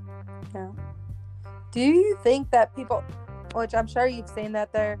 Yeah. Do you think that people, which I'm sure you've seen,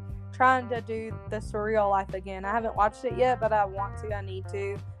 that they're trying to do the Surreal Life again? I haven't watched it yet, but I want to. I need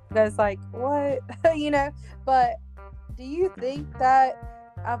to. Because, like, what? You know? But do you think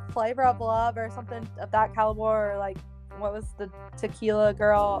that a Flavor of Love or something of that caliber, or, like, what was the tequila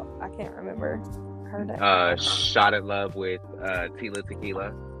girl? I can't remember her name. Shot at Love with Tila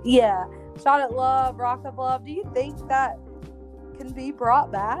Tequila. Yeah. Shot at Love, Rock of Love. Do you think that can be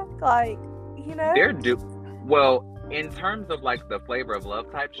brought back? Like, you know, well, in terms of like the Flavor of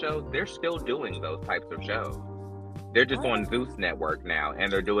Love type shows, they're still doing those types of shows. They're just on Zeus Network now,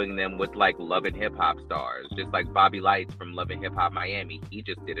 and they're doing them with like Love and Hip Hop stars, just like Bobby Lights from Love and Hip Hop Miami. He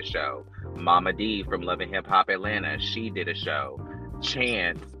just did a show. Mama D from Love and Hip Hop Atlanta, she did a show.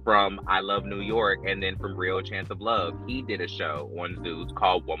 Chance from I Love New York, and then from Real Chance of Love, he did a show on Zeus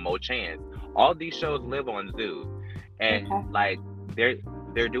called One More Chance. All these shows live on Zeus, and like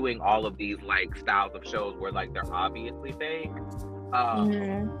they're doing all of these like styles of shows where like they're obviously fake,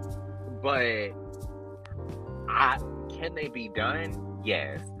 but can they be done?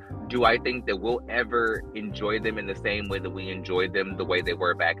 Yes. Do I think that we'll ever enjoy them in the same way that we enjoyed them the way they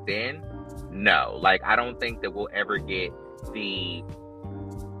were back then? No. Like, I don't think that we'll ever get the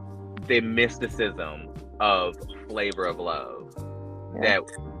mysticism of Flavor of Love. That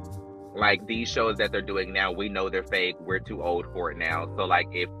like these shows that they're doing now, we know they're fake. We're too old for it now. So like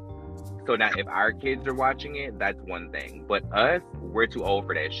if our kids are watching it, that's one thing. But us, we're too old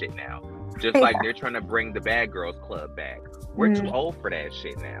for that shit now. Just like they're trying to bring the Bad Girls Club back. We're too old for that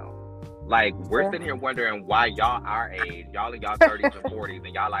shit now. Like, we're sitting here wondering why y'all our age, y'all in y'all 30s and 40s,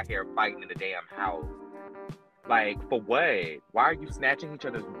 and y'all out here fighting in the damn house. Like, for what? Why are you snatching each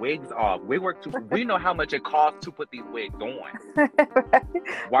other's wigs off? We know how much it costs to put these wigs on.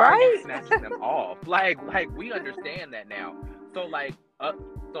 Why are you snatching them off? Like we understand that now. So like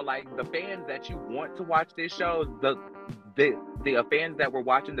the fans that you want to watch this show, the fans that were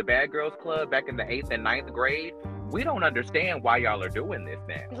watching the Bad Girls Club back in the 8th and 9th grade, we don't understand why y'all are doing this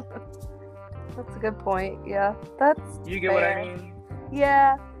now. That's a good point. Yeah, you get fair. What I mean?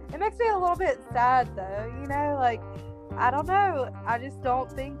 Yeah. It makes me a little bit sad, though, you know, like, I don't know, I just don't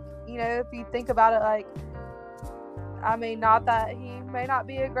think, you know, if you think about it, like, I mean, not that he may not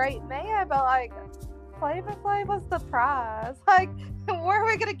be a great man, but, like, Flavor Flav was the prize. Like, where are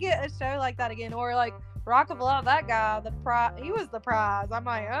we going to get a show like that again? Or, like, Rock of Love, that guy, he was the prize. I'm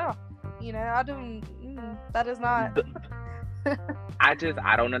like, oh, you know, that is not... I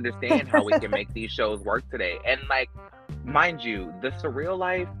don't understand how we can make these shows work today. And, like, mind you, The Surreal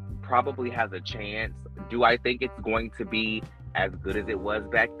Life probably has a chance. Do I think it's going to be as good as it was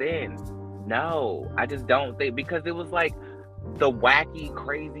back then? No, I just don't think, because it was like the wacky,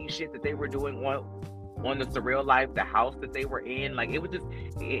 crazy shit that they were doing on The Surreal Life, the house that they were in. Like, it was just,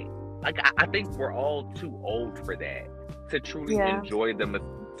 I think we're all too old for that to truly enjoy them,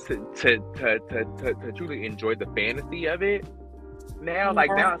 to truly enjoy the fantasy of it. Now, like,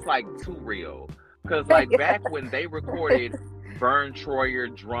 now it's like too real. Because, like, back when they recorded Vern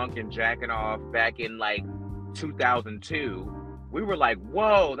Troyer drunk and jacking off back in, like, 2002, we were like,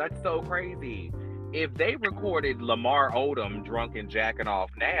 whoa, that's so crazy. If they recorded Lamar Odom drunk and jacking off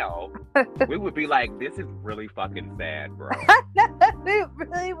now, we would be like, this is really fucking sad, bro. It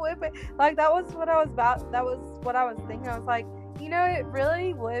really would be. Like, that was what I was thinking. I was like, you know, it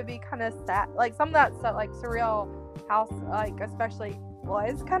really would be kind of sad. Like, some of that stuff, like, Surreal House, like, especially...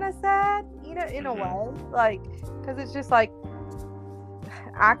 was kind of sad, you know, in a way, like, because it's just like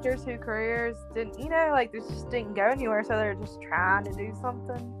actors whose careers didn't, you know, like, they just didn't go anywhere, so they're just trying to do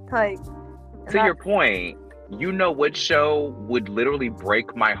something, like, to your point, you know what show would literally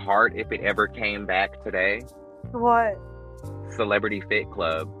break my heart if it ever came back today? What? Celebrity Fit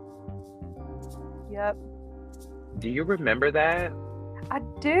Club. Yep. Do you remember that? I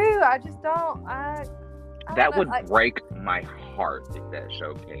do. I just don't. That would break my heart if that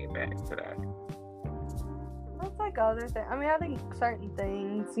show came back today. It's like other things. I mean, I think certain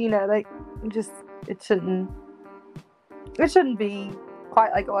things, like it shouldn't be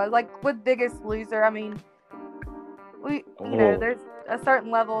quite like it was. Like with Biggest Loser, I mean, there's a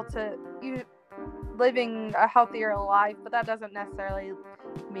certain level to you living a healthier life, but that doesn't necessarily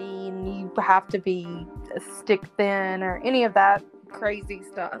mean you have to be stick thin or any of that crazy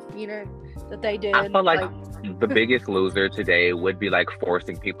stuff, that they did. I feel like the Biggest Loser today would be like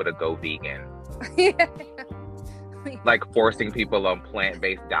forcing people to go vegan. Yeah. Like forcing people on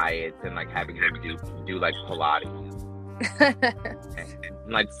plant-based diets and like having them do like Pilates.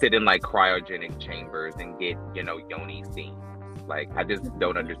 And, like sit in like cryogenic chambers and get, yoni steam. Like I just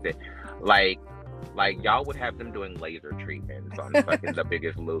don't understand. Like y'all would have them doing laser treatments on fucking the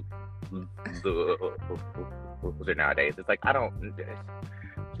Biggest Loser nowadays. It's like I don't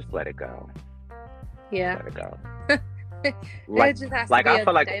just let it go. Yeah. Just let it go. It just has to be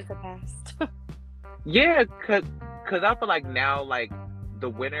a day of the past. Yeah, cause I feel like now like the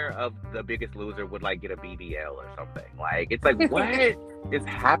winner of the Biggest Loser would like get a BBL or something. Like it's like what is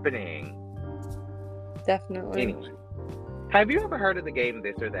happening? Definitely. Anyway, have you ever heard of the game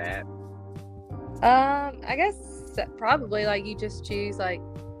This or That? I guess probably like you just choose like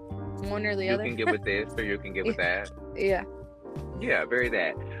one or the other. You can get with this or you can get with that. Yeah. Yeah, very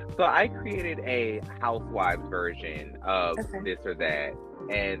that. So I created a Housewives version of This or That,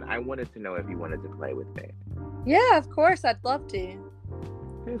 and I wanted to know if you wanted to play with me. Yeah, of course. I'd love to.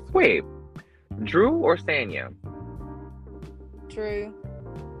 Sweet. Drew or Sanya? Drew.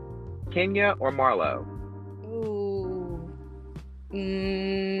 Kenya or Marlo? Ooh.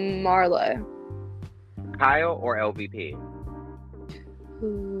 Marlo. Kyle or LVP?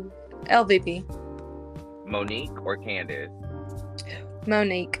 Ooh. LVP. Monique or Candace?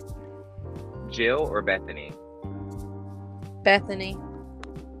 Monique. Jill or Bethany? Bethany.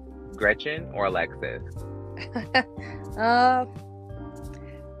 Gretchen or Alexis?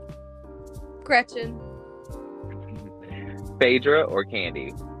 Gretchen. Phaedra or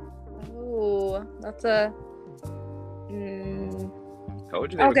Candy? Oh, that's a.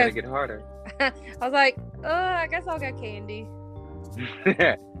 Told you they were gonna get harder. I was like, I guess I'll go Candy.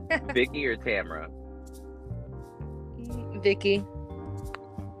 Vicky or Tamra? Vicky.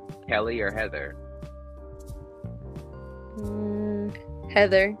 Kelly or Heather?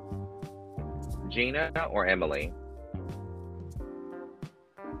 Heather. Gina or Emily?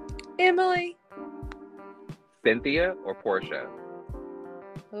 Emily. Cynthia or Portia?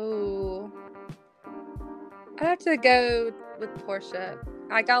 Oh, I have to go with Portia.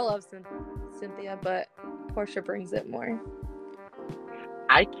 Like I love Cynthia, but Portia brings it more.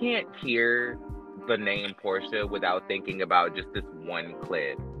 I can't hear the name Portia without thinking about just this one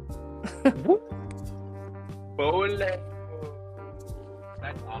clip. Bole.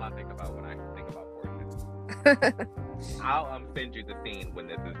 That's all I think about when I think about Portia. I'll send you the scene when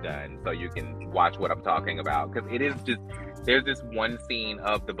this is done so you can watch what I'm talking about. Because it is just, there's this one scene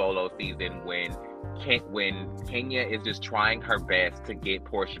of the Bolo season when Kenya is just trying her best to get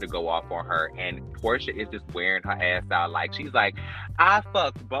Portia to go off on her, and Portia is just wearing her ass out. Like, she's like, I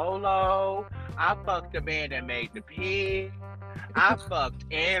fucked Bolo, I fucked the man that made the pig, I fucked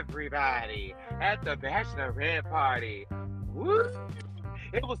everybody at the bachelorette party. Woo!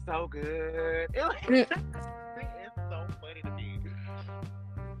 It was so good. It's so funny to me.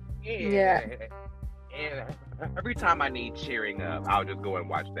 Yeah. And every time I need cheering up, I'll just go and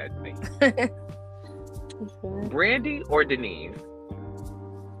watch that scene. Brandy or Denise?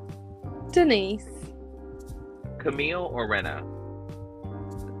 Denise. Camille or Renna?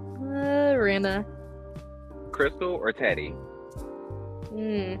 Renna. Crystal or Teddy?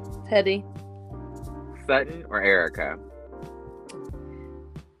 Teddy. Sutton or Erica?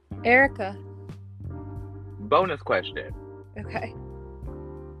 Erica. Bonus question. Okay.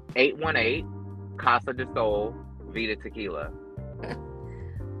 818, Casa de Sol, Vida Tequila.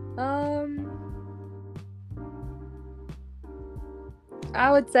 I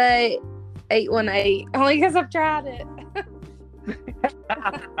would say 818. Only because I've tried it.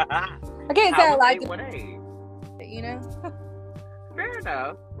 I can't say I like 818? it. You know? Fair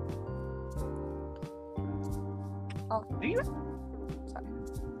enough. Oh. Do you? Sorry.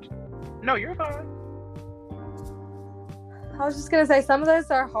 No, you're fine. I was just gonna say some of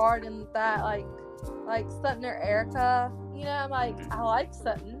those are hard in that like Sutton or Erica. You know, I'm like, I like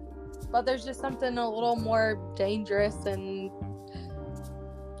Sutton, but there's just something a little more dangerous and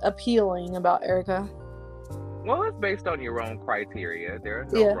appealing about Erica. Well, it's based on your own criteria. There are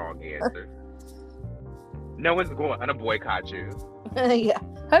no wrong answers. No one's going to boycott you. Yeah,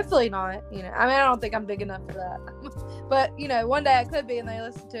 hopefully not. You know, I mean, I don't think I'm big enough for that. But, you know, one day I could be, and they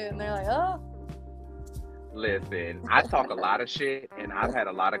listen to it, and they're like, oh. Listen, I talk a lot of shit, and I've had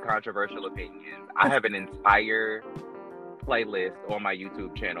a lot of controversial opinions. I have an entire playlist on my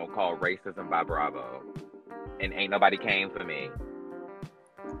YouTube channel called Racism by Bravo, and ain't nobody came for me.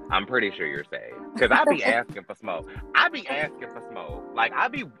 I'm pretty sure you're safe. Because I be asking for smoke. I be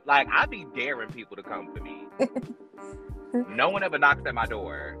daring people to come to me. No one ever knocks at my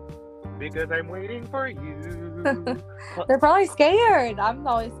door. Because I'm waiting for you. They're probably scared. I'm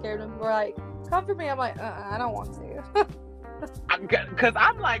always scared when people are like, come for me. I'm like, I don't want to. Because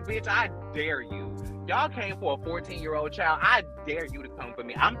I'm like, bitch, I dare you. Y'all came for a 14-year-old child. I dare you to come for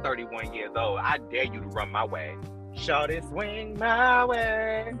me. I'm 31 years old. I dare you to run my way. Shawty, swing my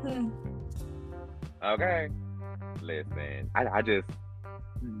way. Okay. Listen, I just...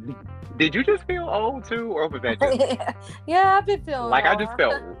 Did you just feel old too? Or was that just... Yeah, I've been feeling like, old. I just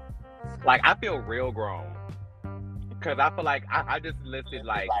felt... Like, I feel real grown. Because I feel like I just listed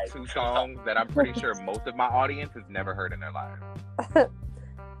like 2 songs that I'm pretty sure most of my audience has never heard in their lives.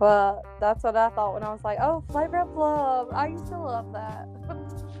 Well, that's what I thought when I was like, oh, Flavor of Love. I used to love that.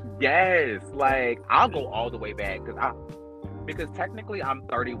 Yes, like I'll go all the way back because technically I'm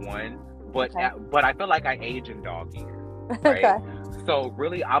 31, but Okay. but I feel like I age in dog years, right? Okay. So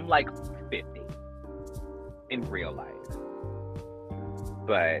really, I'm like 50 in real life.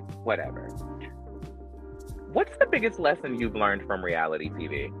 But whatever. What's the biggest lesson you've learned from reality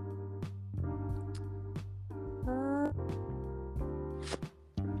TV?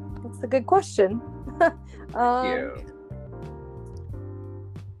 That's a good question. Yeah.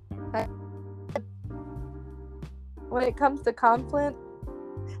 When it comes to conflict,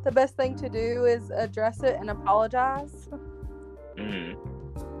 the best thing to do is address it and apologize. Mm-hmm.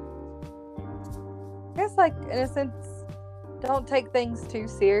 I guess, like, in a sense, don't take things too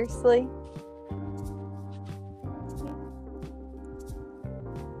seriously.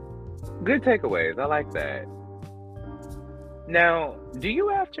 Good takeaways. I like that. Now, do you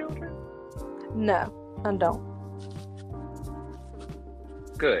have children? No, I don't.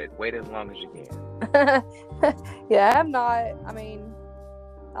 Good. Wait as long as you can. Yeah, I'm not. I mean,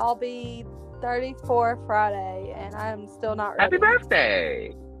 I'll be 34 Friday, and I'm still not ready. Happy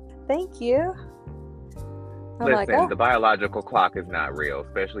birthday! Thank you. I'm Listen, like, oh. the biological clock is not real,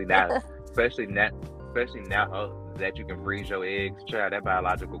 especially now. especially now that you can freeze your eggs. Child, that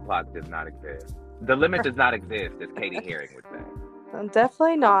biological clock does not exist. The limit does not exist, as Katie Herring would say.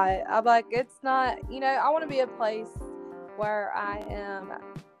 Definitely not. I'm like, it's not. You know, I want to be a place where I am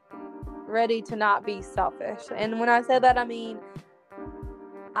ready to not be selfish. And when I say that, I mean,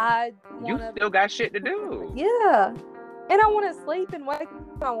 I You want to. still got shit to do. Yeah. And I want to sleep and wake up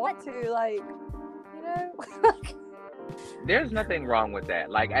if I want to. Like, you know. There's nothing wrong with that.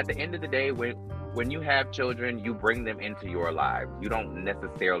 Like, at the end of the day, when you have children, you bring them into your lives. You don't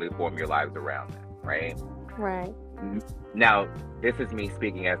necessarily form your lives around them, right? Right. Now, this is me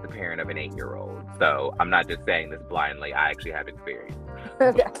speaking as the parent of an 8-year-old. So I'm not just saying this blindly. I actually have experience.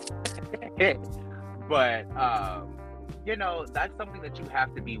 Okay. But, you know, that's something that you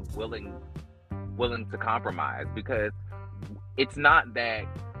have to be willing to compromise, because it's not that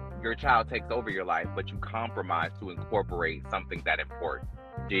your child takes over your life, but you compromise to incorporate something that important.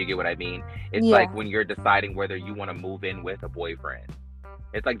 Do you get what I mean? It's like when you're deciding whether you want to move in with a boyfriend.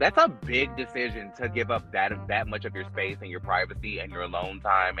 It's like, that's a big decision to give up that much of your space and your privacy and your alone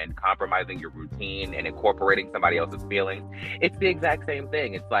time and compromising your routine and incorporating somebody else's feelings. It's the exact same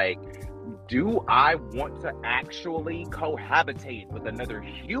thing. It's like, do I want to actually cohabitate with another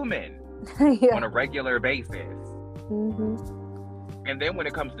human on a regular basis? Mm-hmm. And then when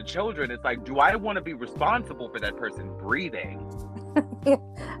it comes to children, it's like, do I want to be responsible for that person breathing?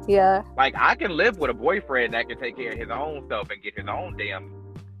 Yeah. Like, I can live with a boyfriend that can take care of his own stuff and get his own damn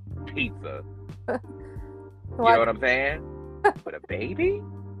pizza. You know what I'm saying? But a baby?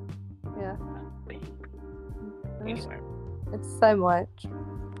 Yeah. A baby. Anyway. It's so much.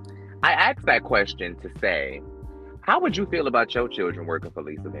 I asked that question to say, how would you feel about your children working for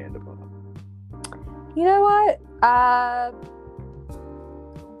Lisa Vanderpump? You know what? I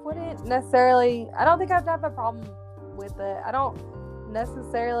wouldn't necessarily. I don't think I'd have a problem with it. I don't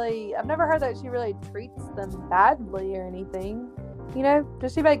necessarily. I've never heard that she really treats them badly or anything. You know,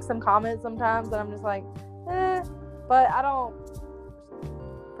 does she make some comments sometimes that I'm just like, but I don't.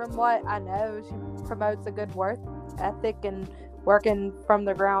 From what I know, she promotes a good work ethic and working from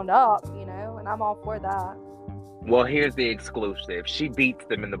the ground up, you know, and I'm all for that. Well, here's the exclusive. She beats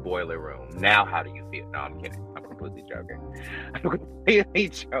them in the boiler room. Now, how do you feel? No, I'm kidding. I'm completely joking. I'm completely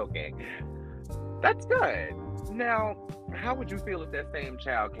joking. That's good. Now, how would you feel if that same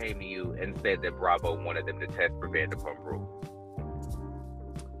child came to you and said that Bravo wanted them to test for Vanderpump Rules?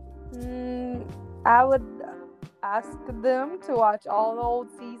 I would ask them to watch all the old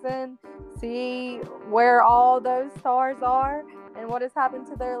season, see where all those stars are and what has happened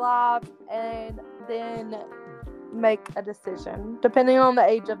to their lives, and then make a decision depending on the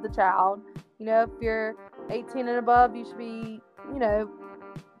age of the child. You know, if you're 18 and above, you should be, you know,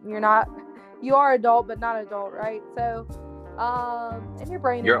 you are adult but not adult, right? So and your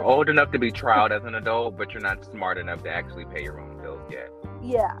brain you're old enough to be trialed as an adult, but you're not smart enough to actually pay your own bills yet.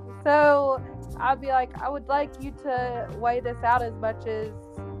 Yeah, so I'd be like, I would like you to weigh this out as much as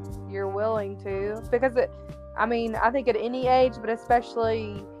you're willing to, because I think at any age, but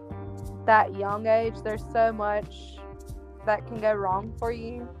especially that young age, there's so much that can go wrong for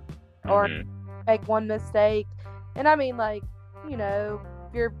you, or make one mistake. And I mean, like, you know,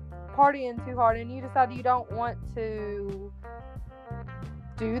 if you're partying too hard and you decide you don't want to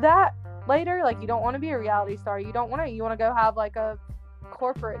do that later, like you don't want to be a reality star, you want to go have like a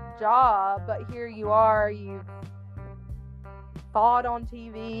corporate job, but here you are, you fought on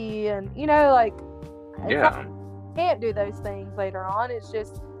TV, and you know, like, can't do those things later on. It's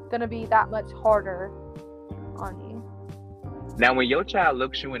just gonna be that much harder on you. Now, when your child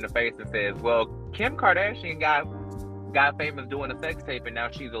looks you in the face and says, well, Kim Kardashian got famous doing a sex tape and now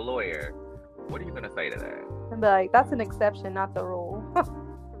she's a lawyer, what are you gonna say to that? And be like, that's an exception, not the rule.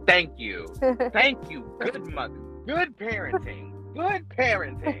 Thank you. Good mother. Good parenting.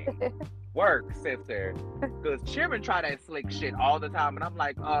 Work, sister. Because children try that slick shit all the time, and I'm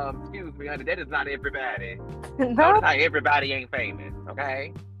like, excuse me, honey, that is not everybody. No. Notice how everybody ain't famous,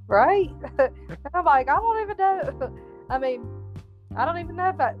 okay? Right? And I'm like, I don't even know. I mean, I don't even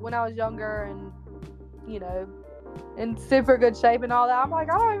know if when I was younger and, you know, in super good shape and all that, I'm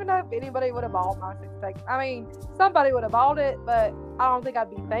like, I don't even know if anybody would have bought my sex tape. I mean, somebody would have bought it, but I don't think I'd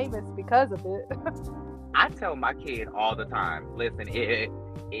be famous because of it. I tell my kid all the time, listen, if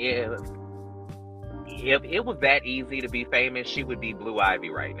it was that easy to be famous, she would be Blue Ivy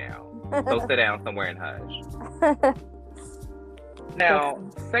right now. So sit down somewhere and hush. Now,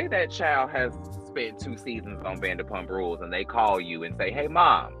 say that child has spent 2 seasons on Vanderpump Rules and they call you and say, hey,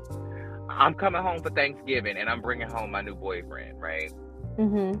 Mom, I'm coming home for Thanksgiving and I'm bringing home my new boyfriend, right?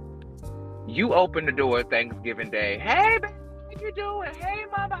 You open the door Thanksgiving Day. Hey, baby, how you doing? Hey,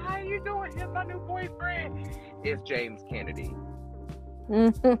 Mama, how you doing? Here's my new boyfriend. It's James Kennedy. How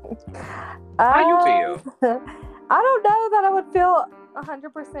you feel? I don't know that I would feel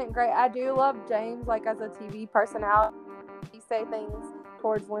 100% great. I do love James, like, as a TV personality. He say things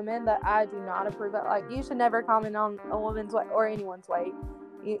towards women that I do not approve of. Like, you should never comment on a woman's weight or anyone's weight.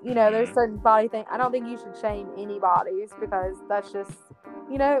 You know, there's certain body things. I don't think you should shame anybody's, because that's just,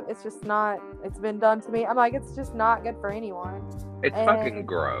 you know, it's just not, it's been done to me. I'm like, it's just not good for anyone. It's fucking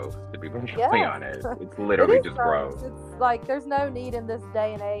gross, to be perfectly honest. It's literally just gross. It's like, there's no need in this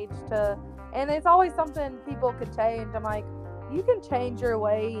day and age and it's always something people could change. I'm like, you can change your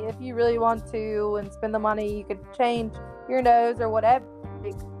weight if you really want to and spend the money. You could change your nose or whatever.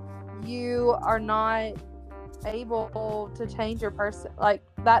 Like, you are not able to change your person like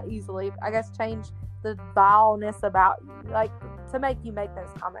that easily. I guess change the vileness about you, like, to make you make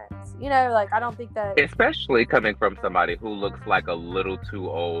those comments. You know, like, I don't think that, especially coming from somebody who looks like a little too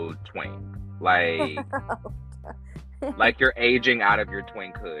old twink, like like you're aging out of your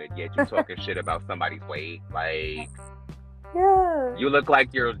twinkhood, yet you talking shit about somebody's weight. Like, yeah, you look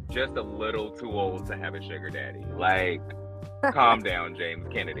like you're just a little too old to have a sugar daddy. Like, calm down, James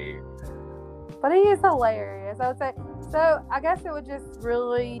Kennedy. But he is hilarious, I would say. So I guess it would just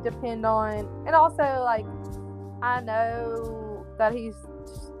really depend on, and also, like, I know that he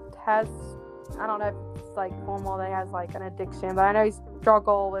has, I don't know if it's like formal that he has like an addiction, but I know he's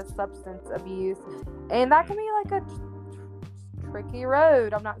struggled with substance abuse, and that can be like a tricky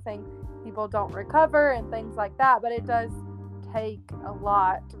road. I'm not saying people don't recover and things like that, but it does take a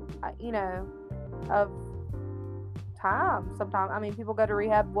lot, you know, of time sometimes. I mean, people go to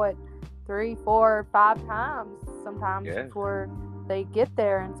rehab, 3, 4, 5 times sometimes before they get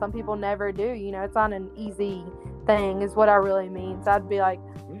there, and some people never do. You know, it's not an easy thing is what I really mean. So I'd be like,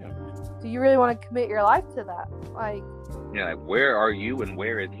 do you really want to commit your life to that? Like, like, where are you and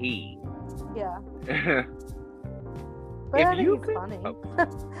where is he? Yeah. But I think he's funny.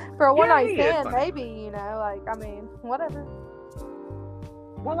 For a one-night stand, maybe, you know, like, I mean, whatever.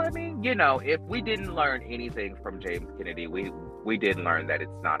 Well, I mean, you know, if we didn't learn anything from James Kennedy, we did learn that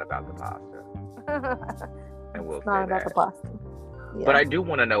it's not about the pasta. And we'll it's not about the pasta. Yeah. But I do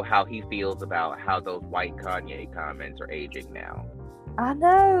want to know how he feels about how those white Kanye comments are aging now. I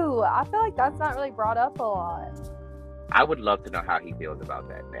know. I feel like that's not really brought up a lot. I would love to know how he feels about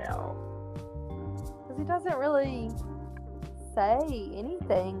that now. Because he doesn't really say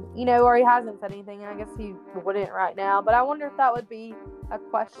anything, or he hasn't said anything, and I guess he wouldn't right now. But I wonder if that would be a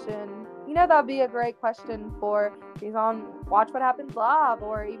question. That would be a great question for if he's on Watch What Happens Live,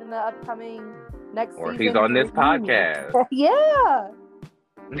 or even the upcoming next season. Or if he's on this podcast. Yeah.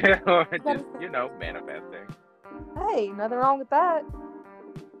 Just, manifesting. Hey, nothing wrong with that.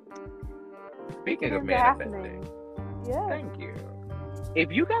 Speaking of manifesting. Yeah. Thank you.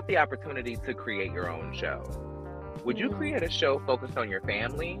 If you got the opportunity to create your own show, would you create a show focused on your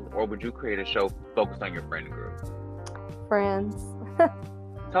family, or would you create a show focused on your friend group? Friends.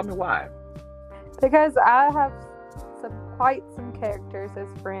 Tell me why. Because I have quite some characters as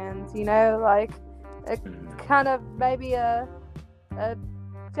friends, like kind of maybe a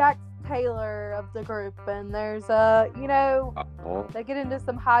Jack Taylor of the group, and there's they get into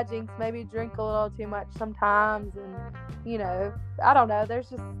some hijinks, maybe drink a little too much sometimes, and I don't know,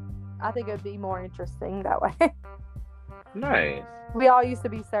 I think it would be more interesting that way. Nice. We all used to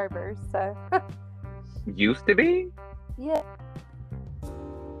be servers, so. Used to be? Yeah.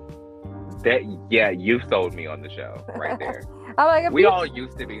 You sold me on the show right there. I'm like, we all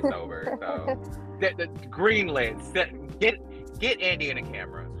used to be sober, so the green lens. Get Andy in the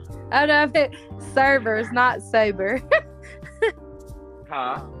camera. Oh no, servers, not sober.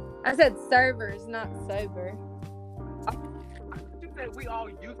 Huh? I said servers, not sober. You said we all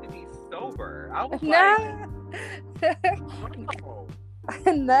used to be sober. I was No.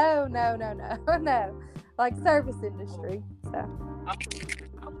 Like service industry. So I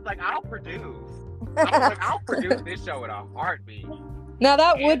was like, I'll produce. I'll produce this show in a heartbeat. Now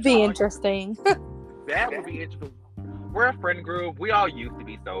that would be interesting. That would be interesting. We're a friend group. We all used to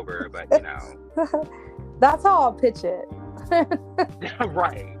be sober, but That's how I'll pitch it.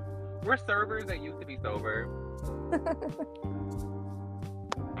 Right. We're servers that used to be sober.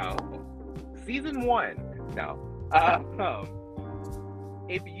 Oh. Season 1. No.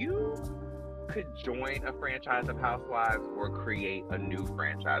 If you could join a franchise of Housewives or create a new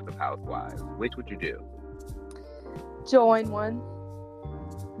franchise of Housewives, which would you do? Join one.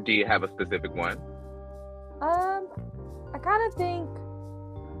 Do you have a specific one? I kind of think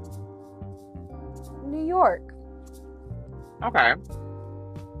New York. Okay.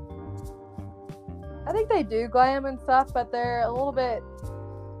 I think they do glam and stuff, but they're a little bit,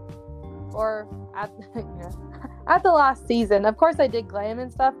 or at the last season, of course they did glam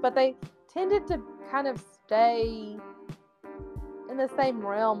and stuff, but they tended to kind of stay in the same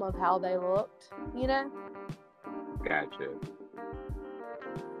realm of how they looked, Gotcha.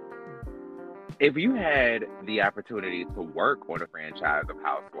 If you had the opportunity to work on a franchise of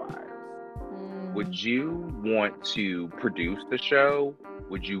Housewives, would you want to produce the show?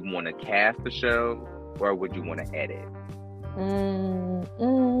 Would you want to cast the show? Or would you want to edit?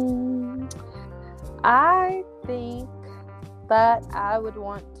 I think that I would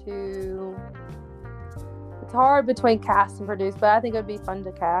want to... It's hard between cast and produce, but I think it would be fun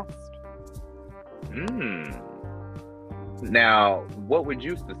to cast. Now, what would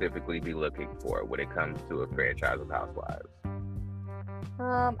you specifically be looking for when it comes to a franchise of Housewives?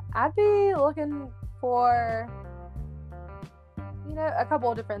 I'd be looking for, a couple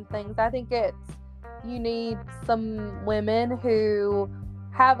of different things. I think you need some women who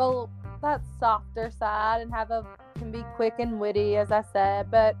have that softer side and can be quick and witty, as I said,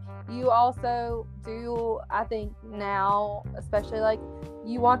 but you also do, I think now, especially,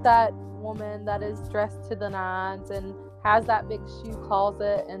 you want that woman that is dressed to the nines and has that big shoe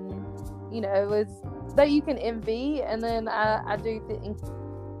closet and, is that you can envy. And then I do think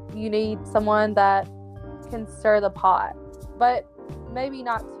you need someone that can stir the pot, but maybe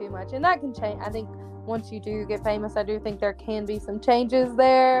not too much. And that can change. I think once you do get famous, I do think there can be some changes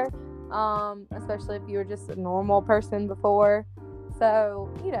there, especially if you were just a normal person before. So,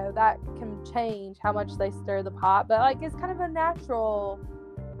 that can change how much they stir the pot. But, it's kind of a natural,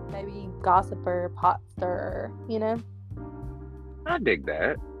 maybe gossiper, pot stirrer, I dig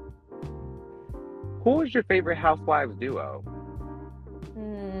that. Who is your favorite Housewives duo?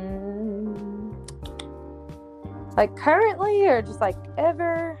 Currently or just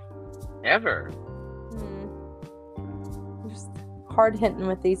ever? Ever. Just hard hitting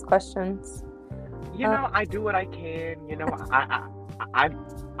with these questions. I do what I can.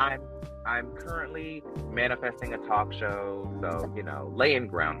 I'm currently manifesting a talk show, so laying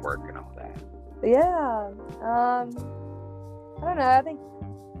groundwork and all that. Yeah. I don't know.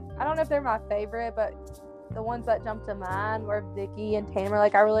 I don't know if they're my favorite, but the ones that jump to mind were Vicky and Tamara.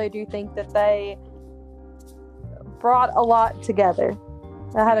 I really do think that they brought a lot together.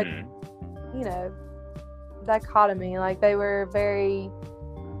 They had Mhm. dichotomy. Like, they were very,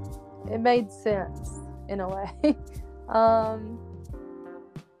 it made sense in a way.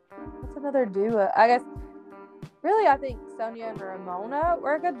 What's another duo? I guess, really, I think Sonia and Ramona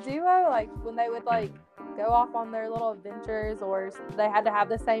were a good duo. Like, when they would, like, go off on their little adventures, or they had to have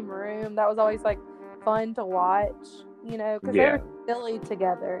the same room. That was always, like, fun to watch, because they were silly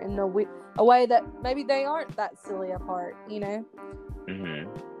together in a way that maybe they aren't that silly apart, Mhm.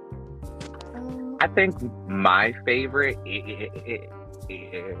 I think my favorite is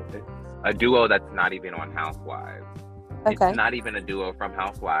a duo that's not even on Housewives. Okay. It's not even a duo from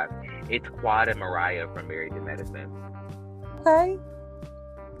Housewives. It's Quad and Mariah from Married to Medicine. Okay.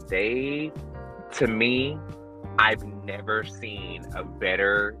 They, to me, I've never seen a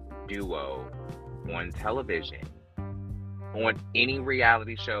better duo on television, on any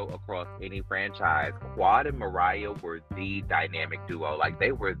reality show across any franchise. Quad and Mariah were the dynamic duo. Like,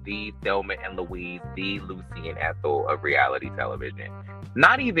 they were the Thelma and Louise, the Lucy and Ethel of reality television.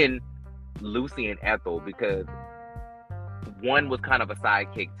 Not even Lucy and Ethel, because one was kind of a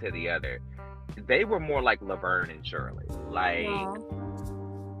sidekick to the other. They were more like Laverne and Shirley. Like,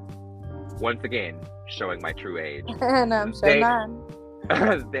 once again, showing my true age. And I'm showing mine.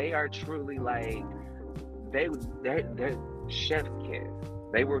 They are truly like, they're chef's kiss.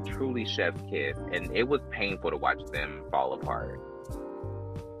 They were truly chef's kiss, and it was painful to watch them fall apart.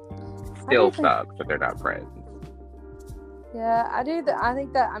 Still sucks that they're not friends. Yeah, I do. I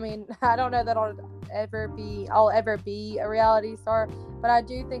think that, I don't know that I'll ever be a reality star, but I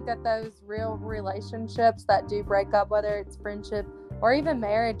do think that those real relationships that do break up, whether it's friendship or even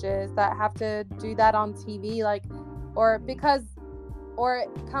marriages that have to do that on TV, like, or it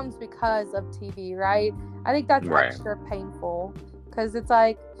comes because of TV, right? I think that's extra painful, because it's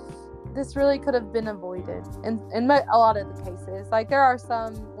like, this really could have been avoided in a lot of the cases. Like, there are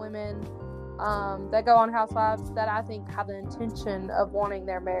some women that go on Housewives that I think have the intention of wanting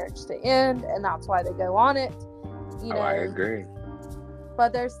their marriage to end, and that's why they go on it. I agree.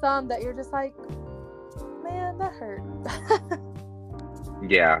 But there's some that you're just like, man, that hurt.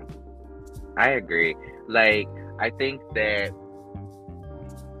 Yeah, I agree. Like, I think that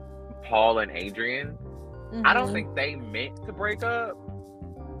Paul and Adrian, I don't think they meant to break up,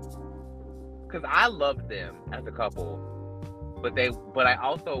 because I loved them as a couple, but I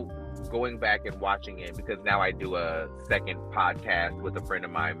also, going back and watching it, because now I do a second podcast with a friend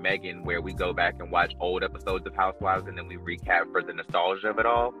of mine, Megan, where we go back and watch old episodes of Housewives, and then we recap for the nostalgia of it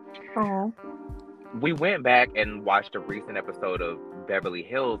all. We went back and watched a recent episode of Beverly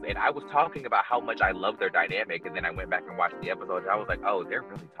Hills, and I was talking about how much I love their dynamic, and then I went back and watched the episode, and I was like, oh, they're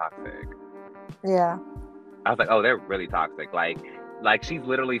really toxic. Yeah. I was like, oh, they're really toxic. Like she's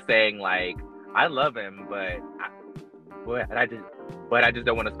literally saying, like, I love him, but I just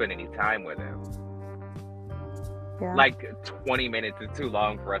don't want to spend any time with him. Yeah. Like, 20 minutes is too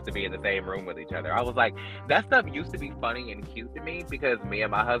long for us to be in the same room with each other. I was like, that stuff used to be funny and cute to me, because me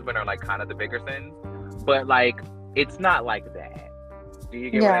and my husband are, like, kind of the Bickersons. But, like, it's not like that. Do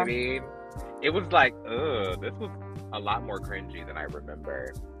you get what I mean? It was like, this was a lot more cringy than I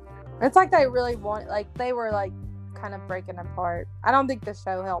remember. It's like they really they were, like, kind of breaking apart. I don't think the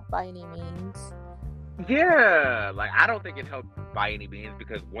show helped by any means. Yeah, like, I don't think it helped by any means,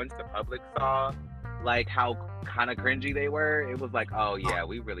 because once the public saw, like, how kind of cringy they were, it was like, oh yeah,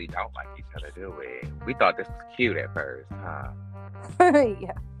 we really don't like each other, do we? We thought this was cute at first, huh?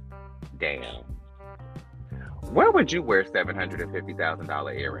 Yeah. Damn. Where would you wear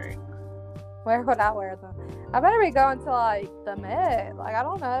 $750,000 earrings? Where would I wear them? I better be going to, like, the Met. Like, I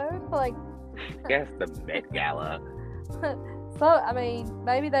don't know. Like, guess the Met Gala. So,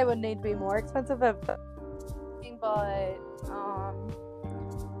 maybe they would need to be more expensive, but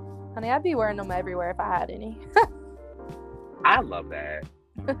honey, I'd be wearing them everywhere if I had any. I love that.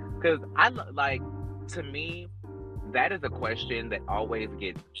 Because to me, that is a question that always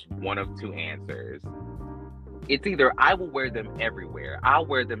gets one of two answers. It's either I will wear them everywhere. I'll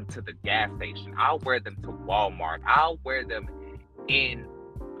wear them to the gas station. I'll wear them to Walmart. I'll wear them in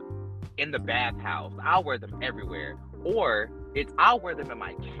the bathhouse. I'll wear them everywhere. Or it's I'll wear them in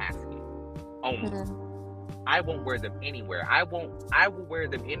my casket only. I won't wear them anywhere. I will wear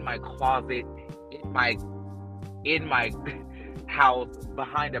them in my closet, in my house,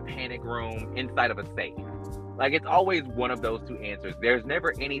 behind a panic room, inside of a safe. Like, it's always one of those two answers. There's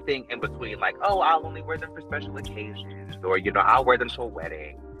never anything in between, like, oh, I'll only wear them for special occasions, or, I'll wear them to a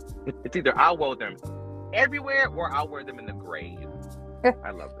wedding. It's either I'll wear them everywhere, or I'll wear them in the grave. I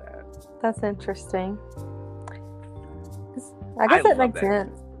love that. That's interesting. I guess it makes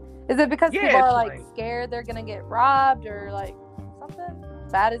sense. Is it because Yeah, people are it's like like scared they're gonna get robbed or like something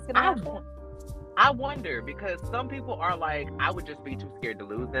bad is gonna happen? I wonder, because some people are like, I would just be too scared to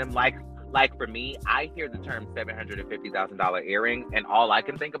lose them. Like for me, I hear the term $750,000 earrings, and all I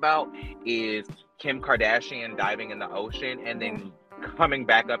can think about is Kim Kardashian diving in the ocean and then coming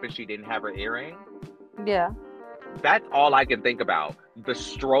back up and she didn't have her earring. Yeah. That's all I can think about. The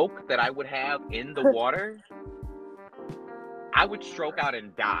stroke that I would have in the water, I would stroke out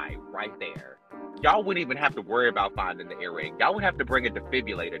and die right there. Y'all wouldn't even have to worry about finding the earring. Y'all would have to bring a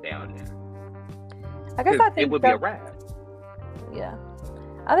defibrillator down there. I guess I think it would be a wrap. Yeah.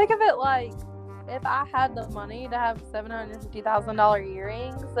 I think of it like, if I had the money to have $750,000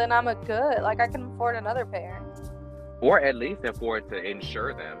 earrings, then I'm a good. Like, I can afford another pair. Or at least afford to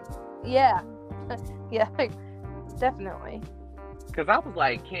insure them. Yeah. Yeah, definitely. Because I was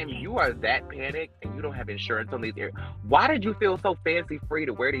like, Kim, you are that panicked and you don't have insurance on these earrings. Why did you feel so fancy free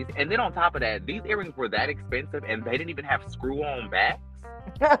to wear these? And then on top of that, these earrings were that expensive and they didn't even have screw-on backs?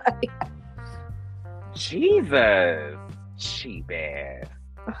 Yeah. Jesus. Cheap ass.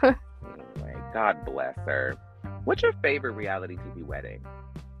 Anyway, God bless her. What's your favorite reality TV wedding?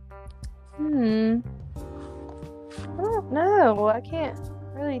 I don't know. I can't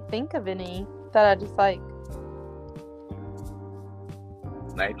really think of any that I just like.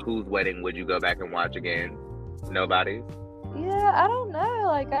 Like, whose wedding would you go back and watch again? Nobody's? Yeah, I don't know.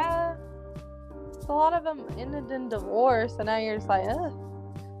 Like, a lot of them ended in divorce, and now you're just like, ugh.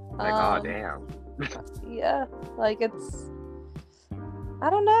 Like, oh, damn. Yeah, like, it's, I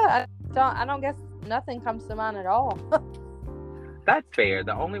don't know. I don't guess nothing comes to mind at all. That's fair.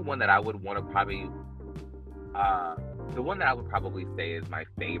 The only one that I would want to probably, the one that I would probably say is my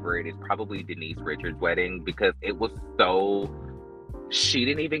favorite is probably Denise Richards' wedding, because it was so, she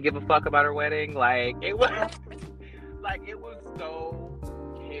didn't even give a fuck about her wedding. Like, it was so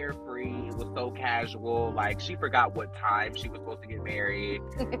carefree. It was so casual. Like, she forgot what time she was supposed to get married.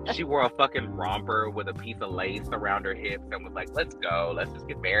 She wore a fucking romper with a piece of lace around her hips and was like, let's go. Let's just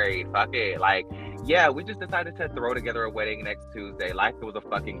get married. Fuck it. Like, yeah, we just decided to throw together a wedding next Tuesday like it was a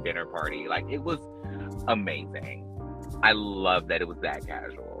fucking dinner party. Like, it was amazing. I love that it was that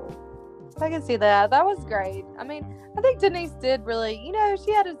casual. I can see that. That was great. I mean, I think Denise did really,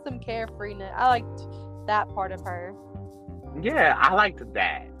 she had some carefreeness. I liked that part of her. Yeah, I liked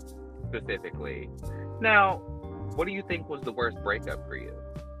that specifically. Now, what do you think was the worst breakup for you?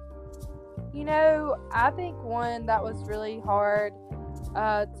 I think one that was really hard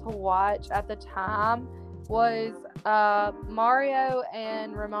to watch at the time was Mario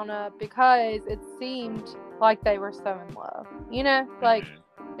and Ramona, because it seemed like they were so in love. Like,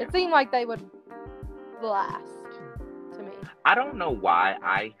 it seemed like they would last to me. I don't know why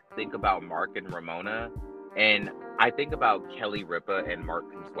I think about Mark and Ramona, and I think about Kelly Ripa and Mark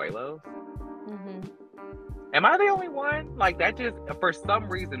Consuelos. Mm-hmm. Am I the only one? Like, that just, for some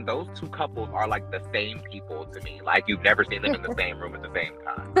reason, those two couples are like the same people to me. Like, you've never seen them in the same room at the same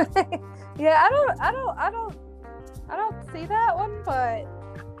time. Yeah, I don't see that one, but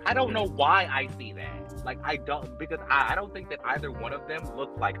I don't know why I see that. Like, I don't, because I don't think that either one of them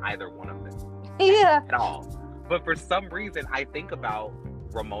looks like either one of them. Yeah. At all. But for some reason, I think about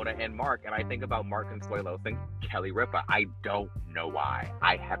Ramona and Mark, and I think about Mark Consuelos and Kelly Ripa. I don't know why.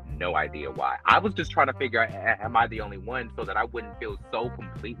 I have no idea why. I was just trying to figure out, am I the only one, so that I wouldn't feel so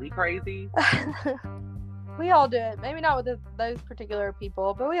completely crazy? We all do it. Maybe not with those particular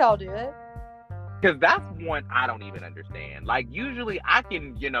people, but we all do it. Because that's one I don't even understand. Like, usually I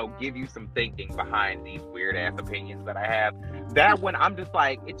can, give you some thinking behind these weird ass opinions that I have. That one, I'm just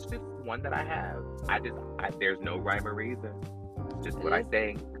like, it's just one that I have. There's no rhyme or reason. Just what I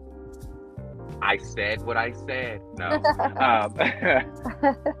think. I said what I said. No.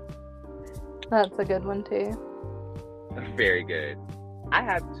 That's a good one too. Very good. I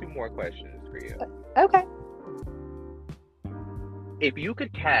have two more questions for you. Okay. If you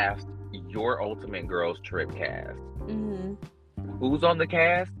could cast your ultimate girls trip cast, mm-hmm. who's on the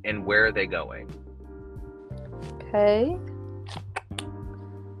cast and where are they going? Okay.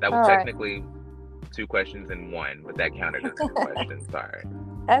 That was technically two questions in one, but that counted as two questions. Sorry.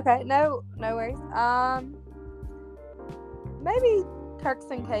 Okay, no worries. Maybe Turks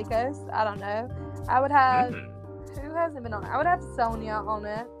and Caicos. I don't know. I would have. Who hasn't been on it? I would have Sonia on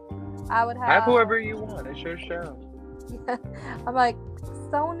it. I would have whoever you want. It's your show. Yeah, I'm like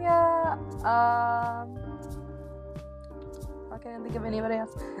Sonia. I can't think of anybody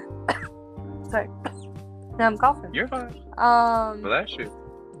else. Sorry. No, I'm coughing. You're fine. Bless you.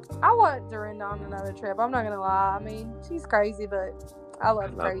 I want Dorinda on another trip. I'm not gonna lie. I mean, she's crazy, but I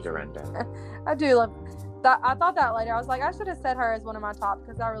love crazy. Dorinda. I do love. I thought that later. I was like, I should have said her as one of my top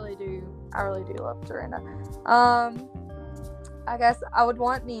because I really do love Dorinda. I guess I would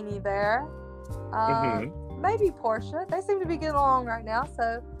want Nene there. Maybe Portia. They seem to be getting along right now,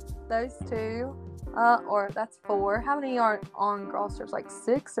 so those two. Or that's 4. How many are on Girl Strips? Like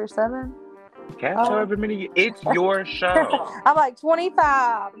 6 or 7? Cast however many. It's your show. I'm like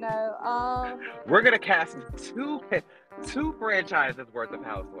 25. No. We're gonna cast two franchises worth of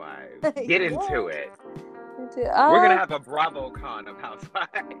Housewives. Get into it. We're gonna have a BravoCon of Housewives.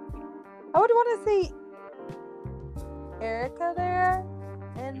 I would want to see Erica there,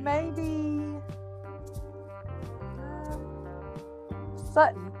 and maybe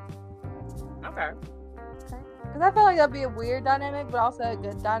Sutton. Okay. Because I feel like that'd be a weird dynamic, but also a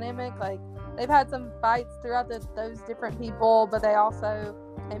good dynamic. Like, they've had some fights throughout those different people, but they also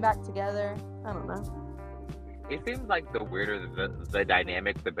came back together. I don't know. It seems like the weirder the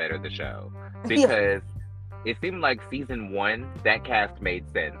dynamic, the better the show. Because it seemed like season 1, that cast made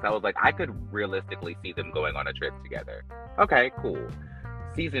sense. I was like, I could realistically see them going on a trip together. Okay, cool.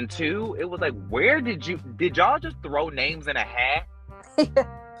 Season 2, it was like, did y'all just throw names in a hat?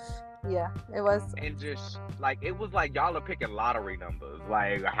 Yeah, it was. And just, like, it was like y'all are picking lottery numbers.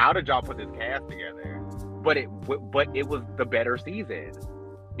 Like, how did y'all put this cast together? But it was the better season.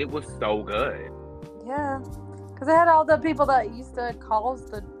 It was so good. Yeah, because it had all the people that used to have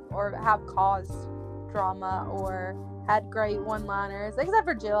caused drama or had great one-liners, except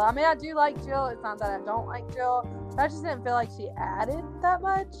for Jill. I mean, I do like Jill. It's not that I don't like Jill. I just didn't feel like she added that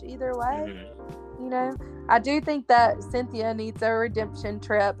much either way. You know, I do think that Cynthia needs a redemption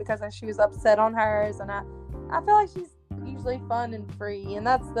trip because she was upset on hers, and I feel like she's usually fun and free, and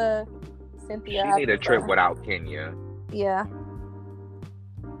that's the Cynthia. She need a trip without Kenya. Yeah.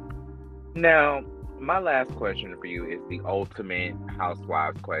 Now, my last question for you is the ultimate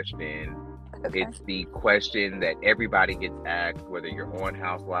Housewives question. Okay. It's the question that everybody gets asked, whether you're on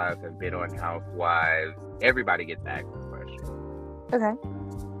Housewives, have been on Housewives. Everybody gets asked this question. Okay.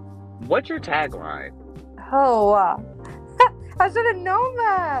 What's your tagline? Oh, I should have known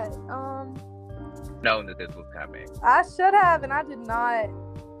that. Known that this was coming. I should have, and I did not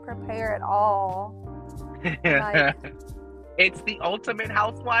prepare at all. It's the ultimate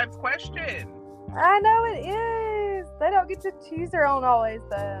Housewives question. I know it is. They don't get to choose their own always,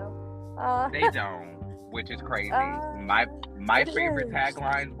 though. They don't, which is crazy. My favorite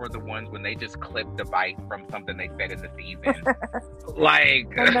taglines were the ones when they just clipped the bite from something they said in the season. Like,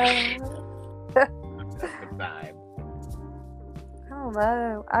 that's the vibe. I don't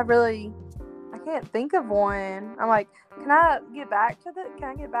know. I can't think of one. I'm like, can I get back to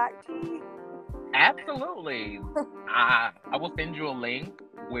you? Absolutely. I will send you a link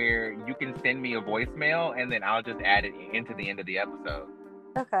where you can send me a voicemail, and then I'll just add it into the end of the episode.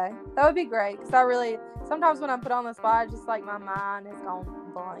 Okay, that would be great, because sometimes when I'm put on the spot, I just like my mind has gone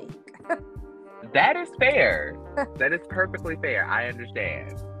blank. That is fair. That is perfectly fair. I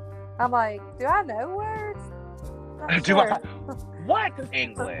understand. I'm like, do I know words? What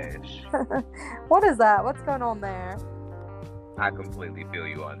English? What is that? What's going on there? I completely feel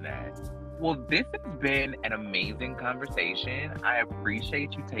you on that. Well, this has been an amazing conversation. I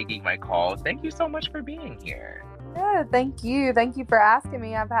appreciate you taking my call. Thank you so much for being here. Yeah, thank you. Thank you for asking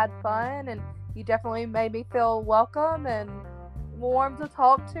me. I've had fun, and you definitely made me feel welcome and warm to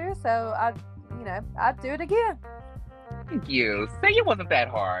talk to. So I'd do it again. Thank you. Say it wasn't that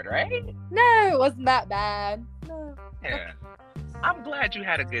hard, right? No, it wasn't that bad. No. Yeah. I'm glad you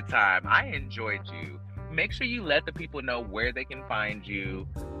had a good time. I enjoyed you. Make sure you let the people know where they can find you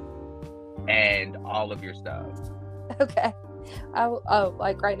and all of your stuff. Okay. Oh,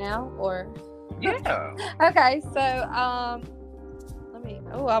 like right now, or? Yeah. Okay, so I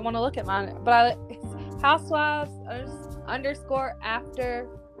want to look at mine, but it's Housewives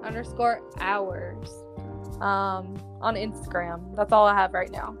 _after_hours on Instagram. That's all I have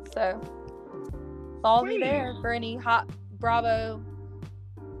right now. So follow me there for any hot Bravo,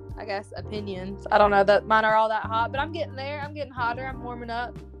 I guess, opinions. I don't know that mine are all that hot, but I'm getting there. I'm getting hotter. I'm warming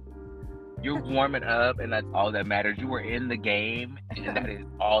up. You're warming up, and that's all that matters. You were in the game, and that is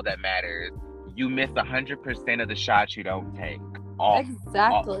all that matters. You miss 100% of the shots you don't take.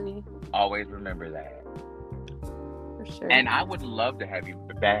 Exactly. Always remember that. For sure. And I would love to have you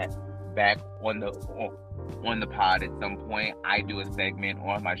back on the pod at some point. I do a segment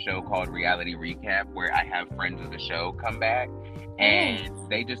on my show called Reality Recap, where I have friends of the show come back, and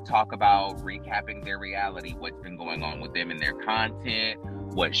they just talk about recapping their reality, what's been going on with them and their content,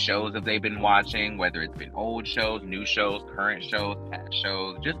 what shows have they been watching, whether it's been old shows, new shows, current shows, past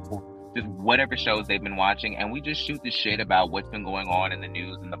shows, just just whatever shows they've been watching, and we just shoot the shit about what's been going on in the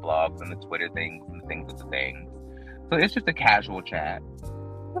news and the blogs and the Twitter things and the things of the things. So it's just a casual chat.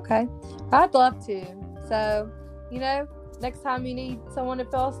 Okay. I'd love to. So, next time you need someone to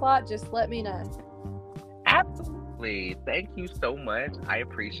fill a slot, just let me know. Absolutely. Thank you so much. I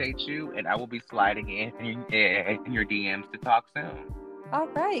appreciate you, and I will be sliding in your DMs to talk soon. All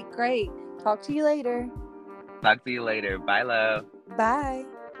right, great. Talk to you later. Talk to you later. Bye, love. Bye.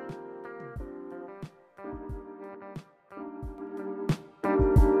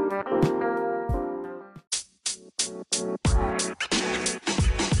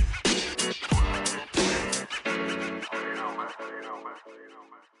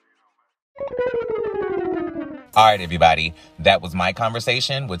 All right, everybody. That was my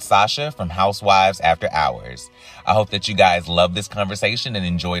conversation with Sasha from Housewives After Hours. I hope that you guys loved this conversation and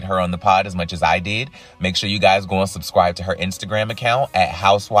enjoyed her on the pod as much as I did. Make sure you guys go and subscribe to her Instagram account at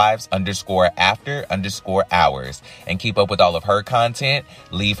housewives_after_hours and keep up with all of her content.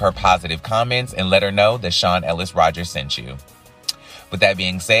 Leave her positive comments and let her know that Sean Ellis Rogers sent you. With that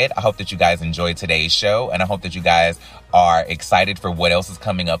being said, I hope that you guys enjoyed today's show, and I hope that you guys are excited for what else is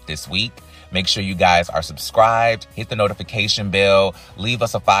coming up this week. Make sure you guys are subscribed, hit the notification bell, leave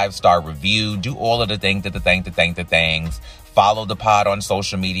us a 5-star review, do all of the things. Follow the pod on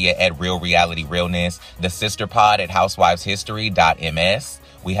social media at Real Reality Realness, the sister pod at housewiveshistory.ms.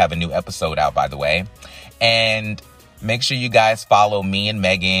 We have a new episode out, by the way. And make sure you guys follow me and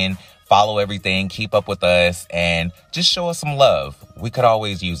Megan, follow everything, keep up with us, and just show us some love. We could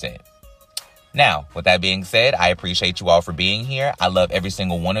always use it. Now, with that being said, I appreciate you all for being here. I love every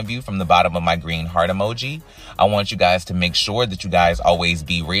single one of you from the bottom of my green heart emoji. I want you guys to make sure that you guys always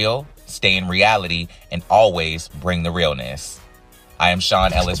be real, stay in reality, and always bring the realness. I am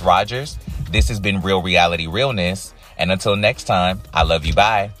Sean Ellis Rogers. This has been Real Reality Realness. And until next time, I love you.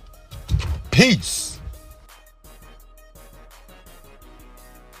 Bye. Peace.